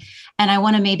said. And I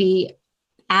want to maybe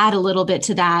add a little bit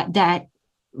to that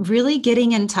really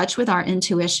getting in touch with our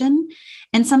intuition.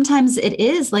 And sometimes it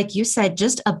is, like you said,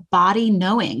 just a body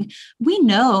knowing. We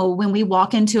know when we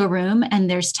walk into a room and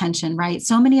there's tension, right?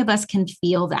 So many of us can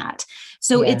feel that.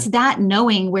 So it's that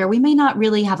knowing where we may not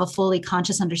really have a fully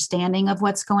conscious understanding of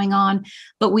what's going on,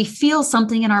 but we feel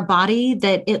something in our body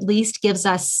that at least gives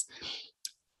us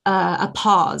a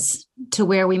pause to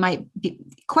where we might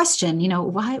question,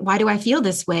 why do I feel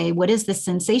this way? What is this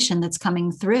sensation that's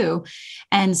coming through?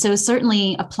 And so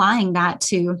certainly applying that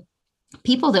to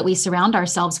people that we surround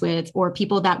ourselves with, or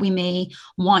people that we may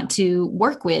want to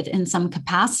work with in some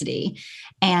capacity.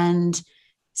 And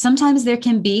sometimes there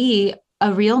can be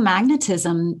a real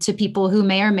magnetism to people who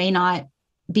may or may not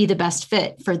be the best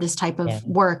fit for this type of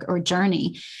work or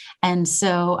journey. And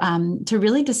so to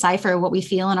really decipher what we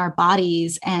feel in our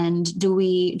bodies, and do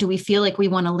we feel like we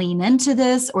want to lean into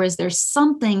this, or is there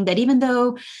something that, even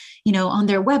though on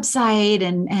their website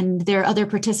and their other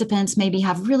participants maybe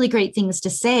have really great things to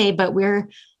say, but we're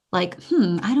like,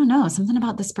 I don't know, something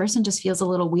about this person just feels a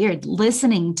little weird,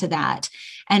 listening to that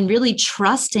and really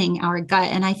trusting our gut.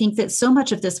 And I think that so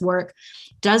much of this work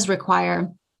does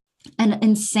require an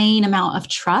insane amount of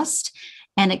trust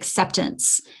and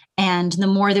acceptance. And the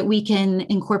more that we can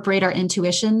incorporate our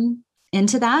intuition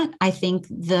into that, I think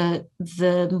the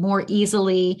more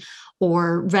easily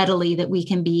or readily that we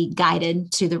can be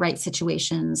guided to the right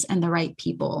situations and the right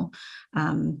people.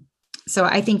 So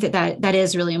I think that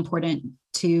is really important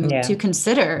to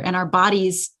consider. And our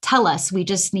bodies tell us, we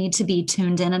just need to be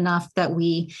tuned in enough that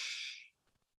we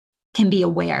can be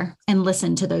aware and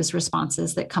listen to those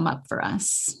responses that come up for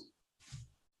us.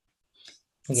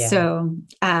 Yeah.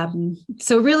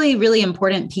 So really, really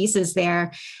important pieces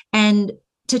there. And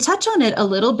to touch on it a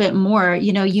little bit more,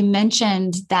 you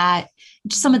mentioned that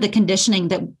some of the conditioning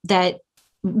that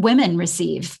women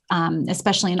receive,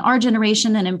 especially in our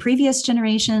generation and in previous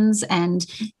generations, and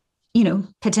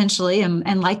potentially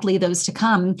and likely those to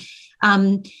come.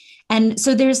 Um, and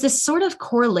so there's this sort of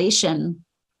correlation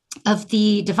of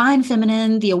the divine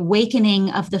feminine, the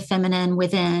awakening of the feminine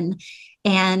within,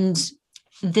 and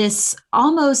this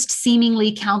almost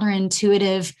seemingly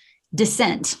counterintuitive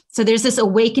descent. So there's this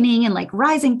awakening and like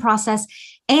rising process.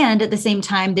 And at the same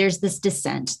time, there's this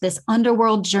descent, this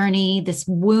underworld journey, this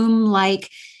womb like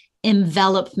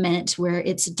envelopment where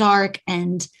it's dark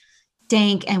and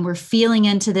dank, and we're feeling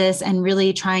into this and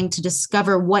really trying to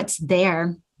discover what's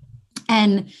there.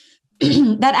 And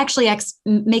that actually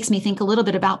makes me think a little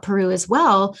bit about Peru as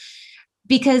well,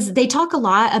 because they talk a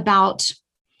lot about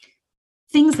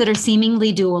things that are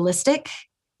seemingly dualistic,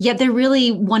 yet they're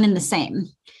really one and the same.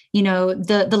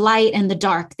 The light and the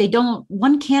dark,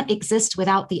 one can't exist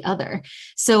without the other.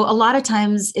 So a lot of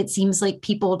times it seems like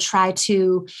people try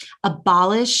to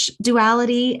abolish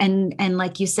duality and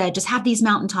like you said, just have these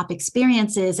mountaintop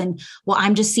experiences and, well,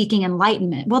 I'm just seeking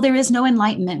enlightenment. Well, there is no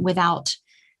enlightenment without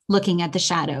looking at the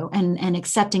shadow and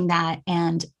accepting that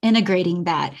and integrating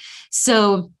that.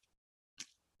 So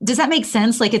does that make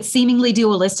sense? Like it's seemingly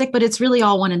dualistic, but it's really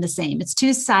all one and the same. It's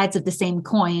two sides of the same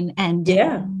coin. And,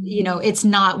 it's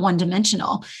not one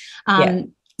dimensional.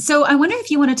 So I wonder if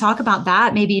you want to talk about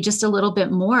that maybe just a little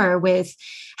bit more with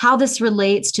how this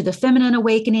relates to the feminine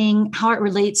awakening, how it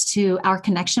relates to our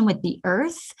connection with the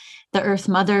earth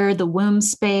mother, the womb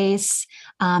space.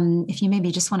 If you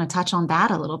maybe just want to touch on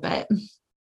that a little bit.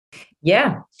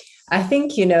 Yeah. I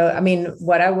think,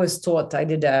 what I was taught, I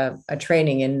did a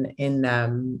training in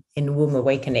womb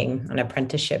awakening, an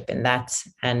apprenticeship in that,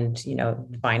 and,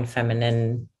 divine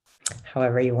feminine,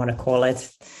 however you want to call it.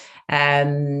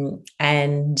 And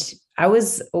I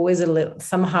was always a little,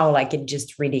 somehow like it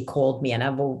just really called me. And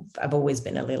I've always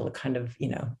been a little kind of,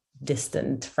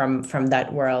 distant from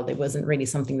that world. It wasn't really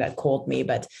something that called me,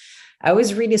 but I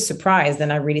was really surprised.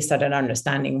 And I really started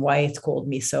understanding why it called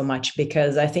me so much,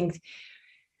 because I think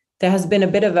there has been a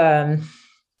bit of a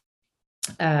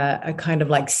kind of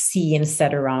like scene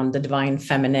set around the divine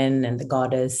feminine and the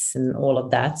goddess and all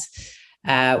of that,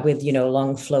 with,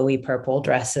 long flowy purple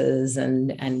dresses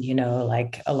and,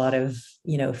 like a lot of,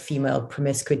 female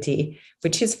promiscuity,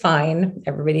 which is fine.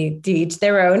 Everybody to each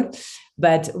their own.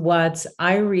 But what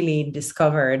I really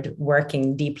discovered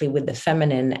working deeply with the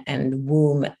feminine and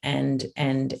womb and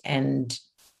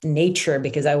nature,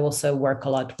 because I also work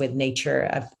a lot with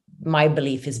nature. My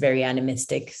belief is very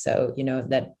animistic. So,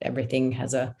 that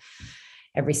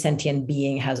every sentient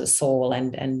being has a soul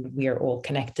and we are all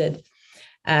connected.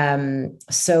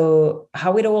 So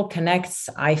how it all connects,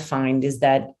 I find, is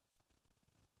that,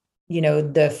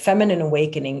 the feminine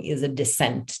awakening is a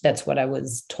descent. That's what I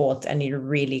was taught. And it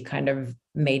really kind of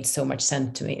made so much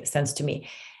sense to me.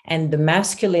 And the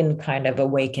masculine kind of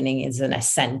awakening is an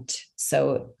ascent.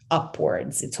 So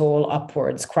upwards, it's all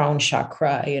upwards, crown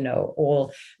chakra,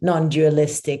 all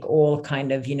non-dualistic, all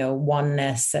kind of,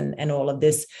 oneness and all of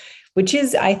this, which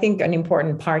is, I think, an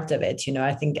important part of it.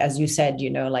 I think, as you said,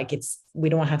 like we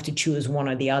don't have to choose one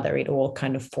or the other. It all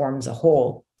kind of forms a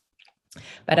whole.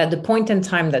 But at the point in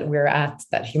time that we're at,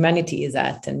 that humanity is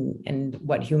at, and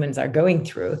what humans are going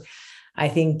through, I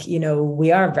think,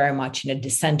 we are very much in a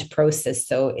descent process.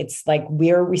 So it's like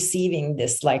we're receiving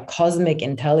this like cosmic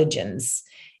intelligence,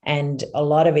 and a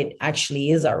lot of it actually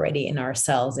is already in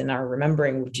ourselves, in our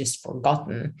remembering. We've just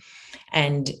forgotten.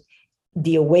 And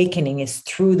the awakening is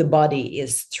through the body,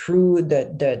 is through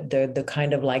the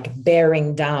kind of like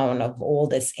bearing down of all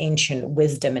this ancient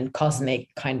wisdom and cosmic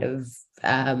kind of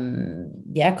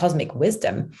cosmic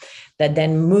wisdom that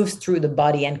then moves through the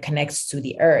body and connects to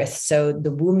the earth. So the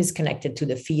womb is connected to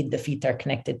the feet are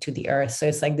connected to the earth. So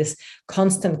it's like this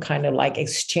constant kind of like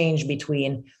exchange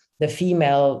between the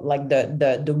female, like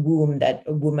the womb that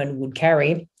a woman would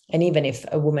carry. And even if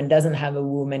a woman doesn't have a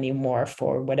womb anymore,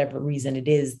 for whatever reason it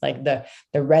is, like the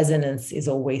resonance is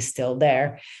always still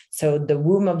there. So the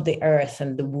womb of the earth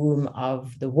and the womb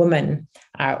of the woman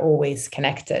are always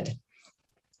connected.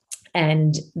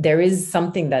 And there is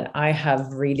something that I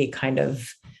have really kind of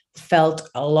felt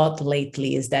a lot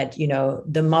lately, is that,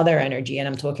 the mother energy, and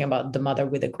I'm talking about the mother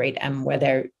with a great M,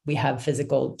 whether we have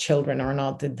physical children or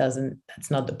not,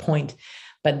 that's not the point,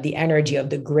 but the energy of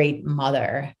the great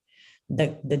mother,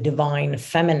 the divine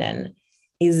feminine,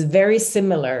 is very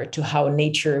similar to how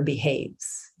nature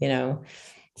behaves,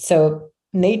 So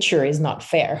nature is not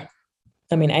fair.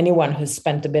 I mean, anyone who's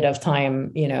spent a bit of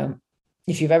time,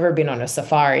 if you've ever been on a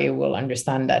safari, you will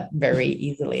understand that very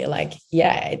easily. Like,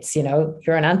 yeah, it's,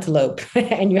 you're an antelope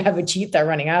and you have a cheetah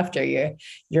running after you,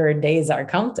 your days are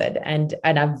counted. And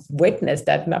I've witnessed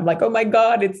that. And I'm like, oh my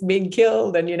God, it's being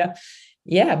killed. And,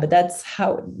 yeah, but that's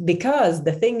how, because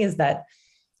the thing is that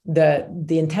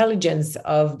the intelligence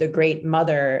of the great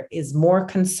mother is more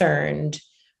concerned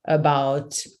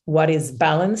about what is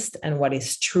balanced and what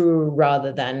is true,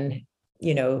 rather than,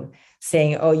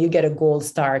 saying, oh, you get a gold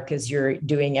star because you're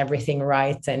doing everything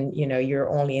right, and you're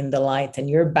only in the light, and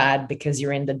you're bad because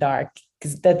you're in the dark,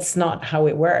 because that's not how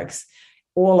it works.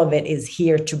 All of it is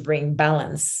here to bring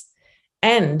balance.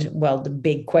 And well, the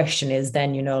big question is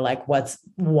then, like, what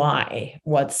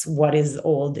is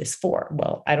all this for?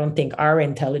 Well, I don't think our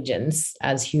intelligence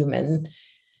as a human,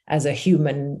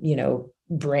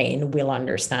 brain will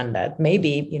understand that.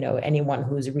 Maybe, anyone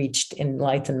who's reached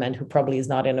enlightenment who probably is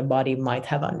not in a body might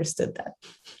have understood that.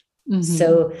 Mm-hmm.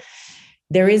 So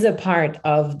there is a part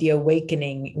of the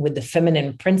awakening with the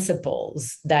feminine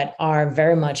principles that are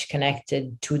very much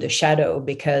connected to the shadow,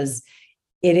 because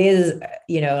it is,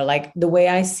 like the way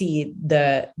I see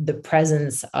the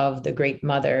presence of the Great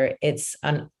Mother, it's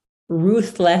an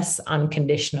ruthless,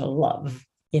 unconditional love.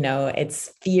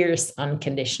 It's fierce,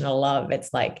 unconditional love.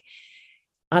 It's like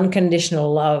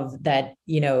unconditional love that,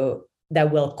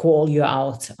 that will call you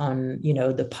out on,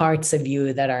 the parts of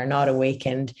you that are not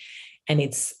awakened. And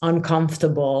it's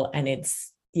uncomfortable, and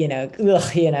it's, you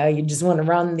just want to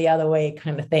run the other way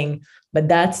kind of thing. But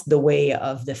that's the way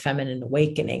of the feminine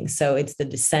awakening. So it's the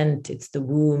descent, it's the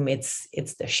womb, it's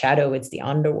the shadow, it's the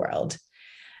underworld.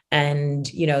 And,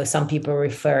 some people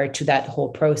refer to that whole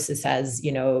process as,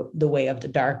 the way of the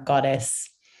dark goddess.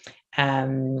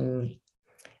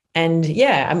 And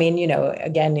yeah, I mean,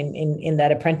 again, in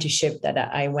that apprenticeship that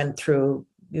I went through,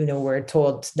 we're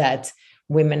taught that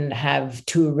women have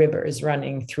two rivers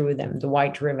running through them, the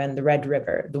White River and the Red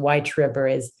River. The White River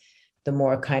is the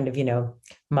more kind of,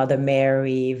 Mother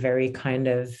Mary, very kind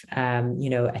of,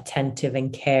 attentive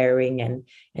and caring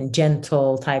and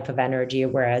gentle type of energy.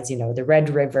 Whereas, the Red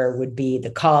River would be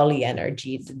the Kali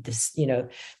energy,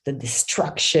 the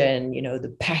destruction,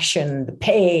 the passion, the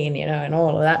pain, and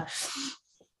all of that.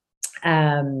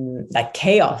 Like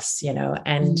chaos,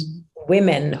 and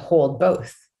women hold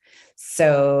both.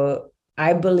 So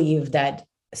I believe that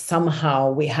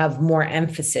somehow we have more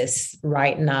emphasis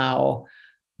right now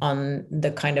on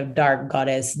the kind of dark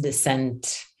goddess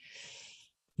descent,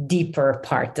 deeper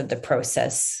part of the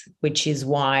process, which is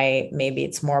why maybe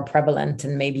it's more prevalent,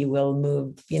 and maybe we'll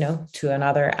move, to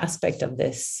another aspect of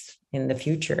this in the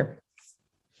future.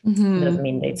 Mm-hmm. Doesn't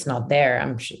mean that it's not there.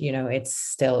 I'm sure, it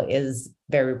still is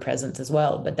very present as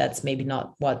well, but that's maybe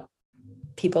not what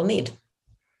people need.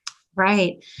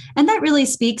 Right. And that really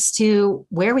speaks to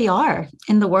where we are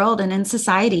in the world and in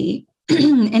society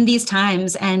in these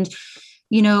times. And,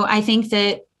 I think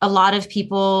that a lot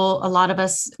of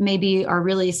us maybe are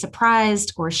really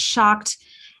surprised or shocked,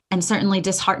 and certainly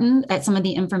disheartened at some of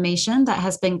the information that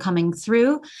has been coming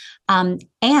through.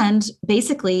 And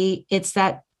basically, it's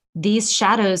that these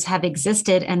shadows have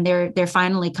existed, and they're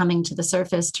finally coming to the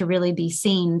surface to really be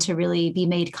seen, to really be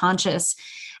made conscious.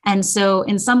 And so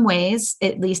in some ways,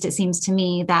 at least it seems to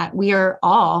me, that we are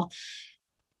all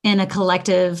in a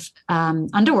collective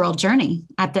underworld journey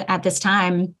at this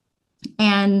time.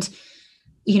 And,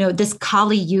 this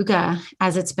Kali Yuga,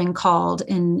 as it's been called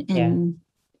in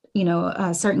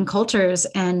certain cultures,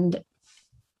 and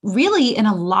really in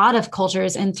a lot of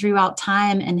cultures and throughout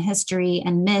time and history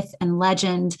and myth and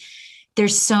legend,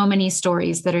 there's so many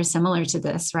stories that are similar to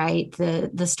this, right?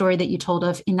 The story that you told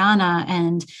of Inanna,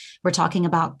 and we're talking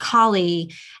about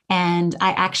Kali. And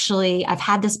I've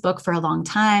had this book for a long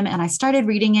time, and I started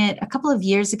reading it a couple of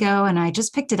years ago, and I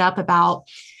just picked it up about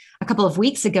a couple of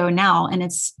weeks ago now. And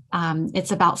it's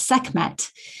about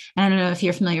Sekhmet. And I don't know if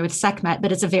you're familiar with Sekhmet,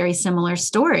 but it's a very similar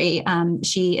story.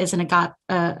 She is a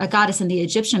goddess in the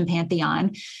Egyptian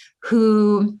pantheon,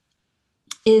 who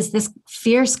is this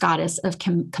fierce goddess of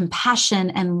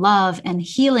compassion and love and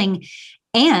healing.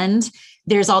 And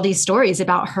there's all these stories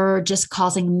about her just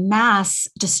causing mass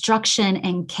destruction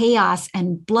and chaos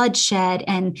and bloodshed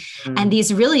and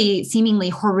these really seemingly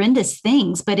horrendous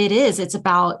things. But it's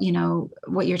about,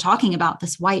 what you're talking about,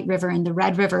 this White River and the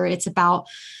Red River. It's about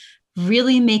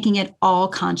really making it all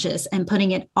conscious and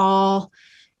putting it all,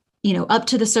 up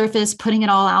to the surface, putting it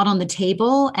all out on the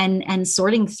table, and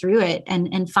sorting through it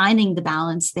and finding the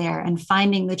balance there and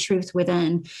finding the truth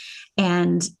within.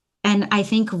 And I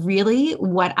think really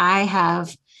what I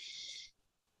have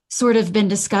sort of been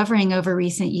discovering over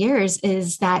recent years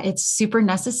is that it's super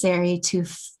necessary to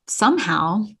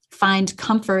somehow find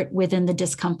comfort within the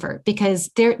discomfort, because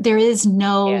there is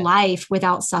no life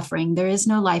without suffering. There is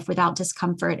no life without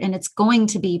discomfort, and it's going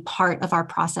to be part of our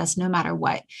process no matter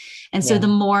what. And so the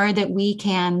more that we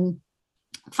can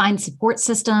find support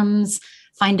systems,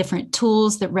 find different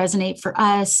tools that resonate for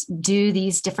us, do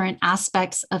these different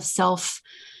aspects of self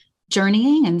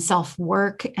journeying and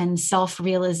self-work and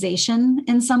self-realization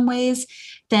in some ways,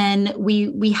 then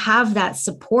we have that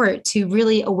support to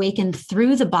really awaken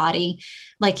through the body,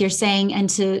 like you're saying, and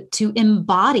to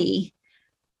embody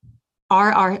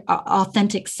our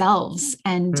authentic selves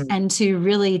and to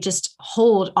really just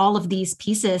hold all of these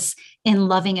pieces in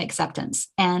loving acceptance.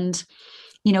 And,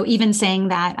 even saying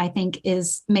that, I think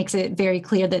makes it very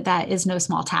clear that is no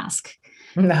small task.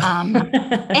 No.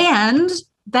 And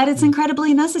that it's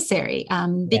incredibly necessary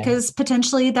because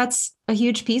potentially that's a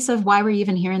huge piece of why we're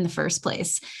even here in the first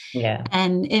place. Yeah.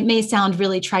 And it may sound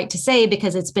really trite to say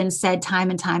because it's been said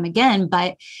time and time again,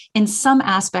 but in some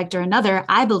aspect or another,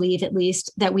 I believe at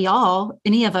least that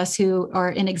any of us who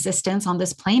are in existence on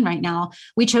this plane right now,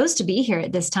 we chose to be here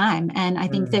at this time. And I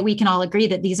think that we can all agree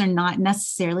that these are not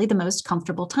necessarily the most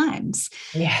comfortable times.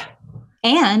 Yeah.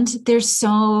 And there's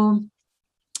so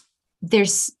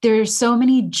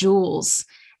many jewels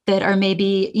that are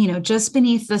maybe, just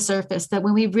beneath the surface, that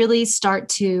when we really start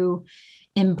to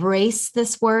embrace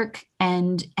this work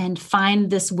and find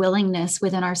this willingness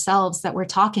within ourselves that we're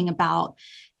talking about,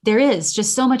 there is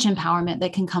just so much empowerment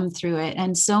that can come through it,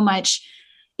 and so much,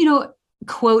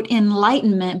 quote,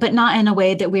 enlightenment, but not in a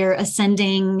way that we're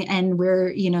ascending and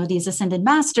we're, these ascended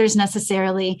masters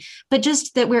necessarily, but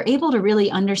just that we're able to really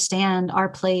understand our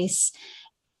place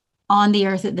on the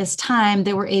earth at this time,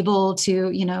 that we're able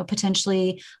to,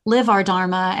 potentially live our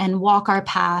dharma and walk our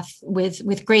path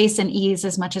with grace and ease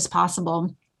as much as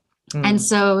possible. And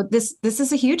so this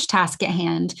is a huge task at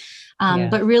hand,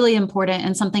 but really important,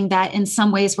 and something that in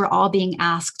some ways we're all being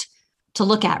asked to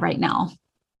look at right now.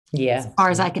 Yeah. As far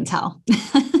as I can tell.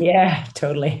 Yeah,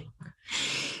 totally.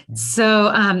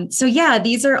 So yeah,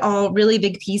 these are all really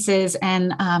big pieces.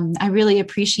 And I really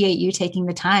appreciate you taking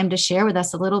the time to share with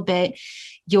us a little bit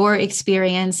your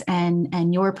experience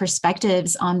and your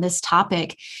perspectives on this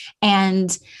topic.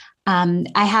 And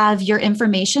I have your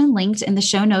information linked in the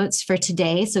show notes for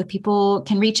today, so people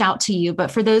can reach out to you.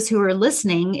 But for those who are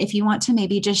listening, if you want to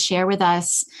maybe just share with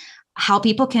us how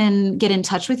people can get in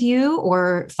touch with you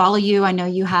or follow you. I know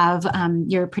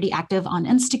you're pretty active on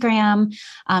Instagram.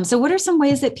 So what are some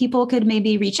ways that people could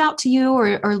maybe reach out to you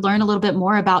or learn a little bit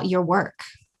more about your work?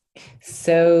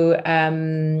 So,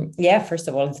 first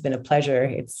of all, it's been a pleasure.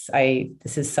 This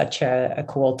is such a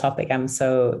cool topic. I'm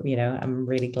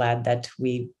really glad that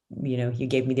you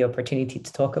gave me the opportunity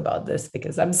to talk about this,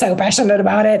 because I'm so passionate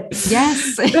about it.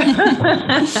 Yes.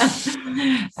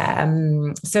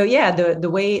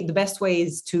 The best way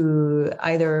is to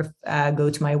either go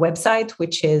to my website,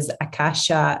 which is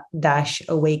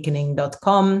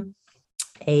akasha-awakening.com,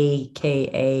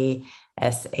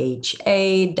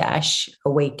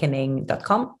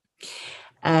 AKASHA-awakening.com.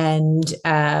 And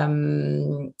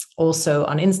also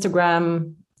on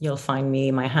Instagram, you'll find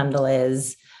me. My handle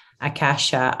is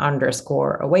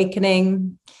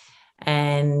Akasha_awakening.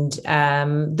 And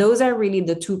those are really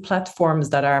the two platforms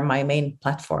that are my main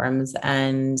platforms.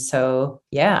 And so,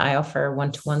 I offer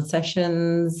one-to-one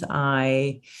sessions.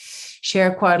 I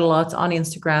share quite a lot on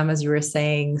Instagram, as you were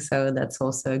saying. So that's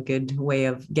also a good way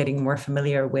of getting more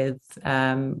familiar with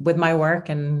my work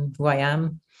and who I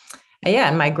am.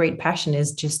 And my great passion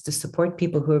is just to support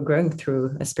people who are going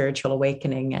through a spiritual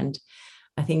awakening. And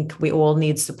I think we all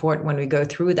need support when we go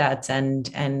through that. And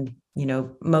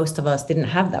most of us didn't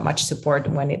have that much support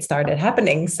when it started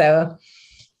happening. So,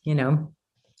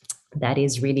 that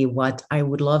is really what I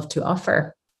would love to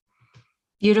offer.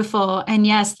 Beautiful. And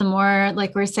yes, the more,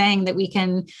 like we're saying, that we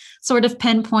can sort of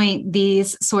pinpoint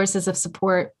these sources of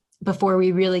support before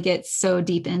we really get so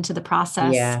deep into the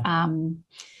process,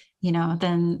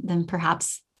 then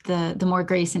perhaps the more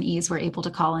grace and ease we're able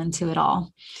to call into it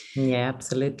all. Yeah,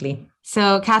 absolutely.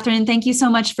 So Catherine, thank you so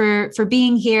much for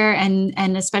being here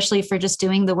and especially for just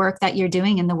doing the work that you're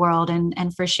doing in the world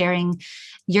and for sharing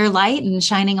your light and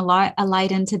shining a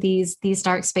light into these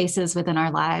dark spaces within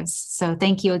our lives. So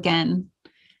thank you again.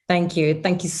 Thank you.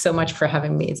 Thank you so much for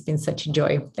having me. It's been such a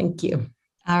joy. Thank you.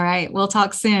 All right. We'll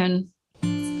talk soon.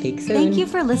 Speak soon. Thank you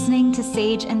for listening to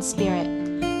Sage and Spirit.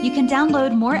 You can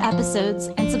download more episodes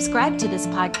and subscribe to this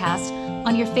podcast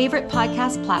on your favorite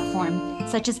podcast platform,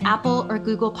 such as Apple or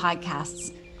Google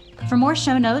Podcasts. For more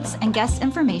show notes and guest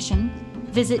information,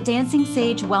 visit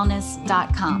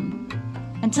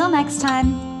DancingSageWellness.com. Until next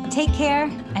time, take care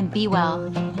and be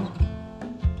well.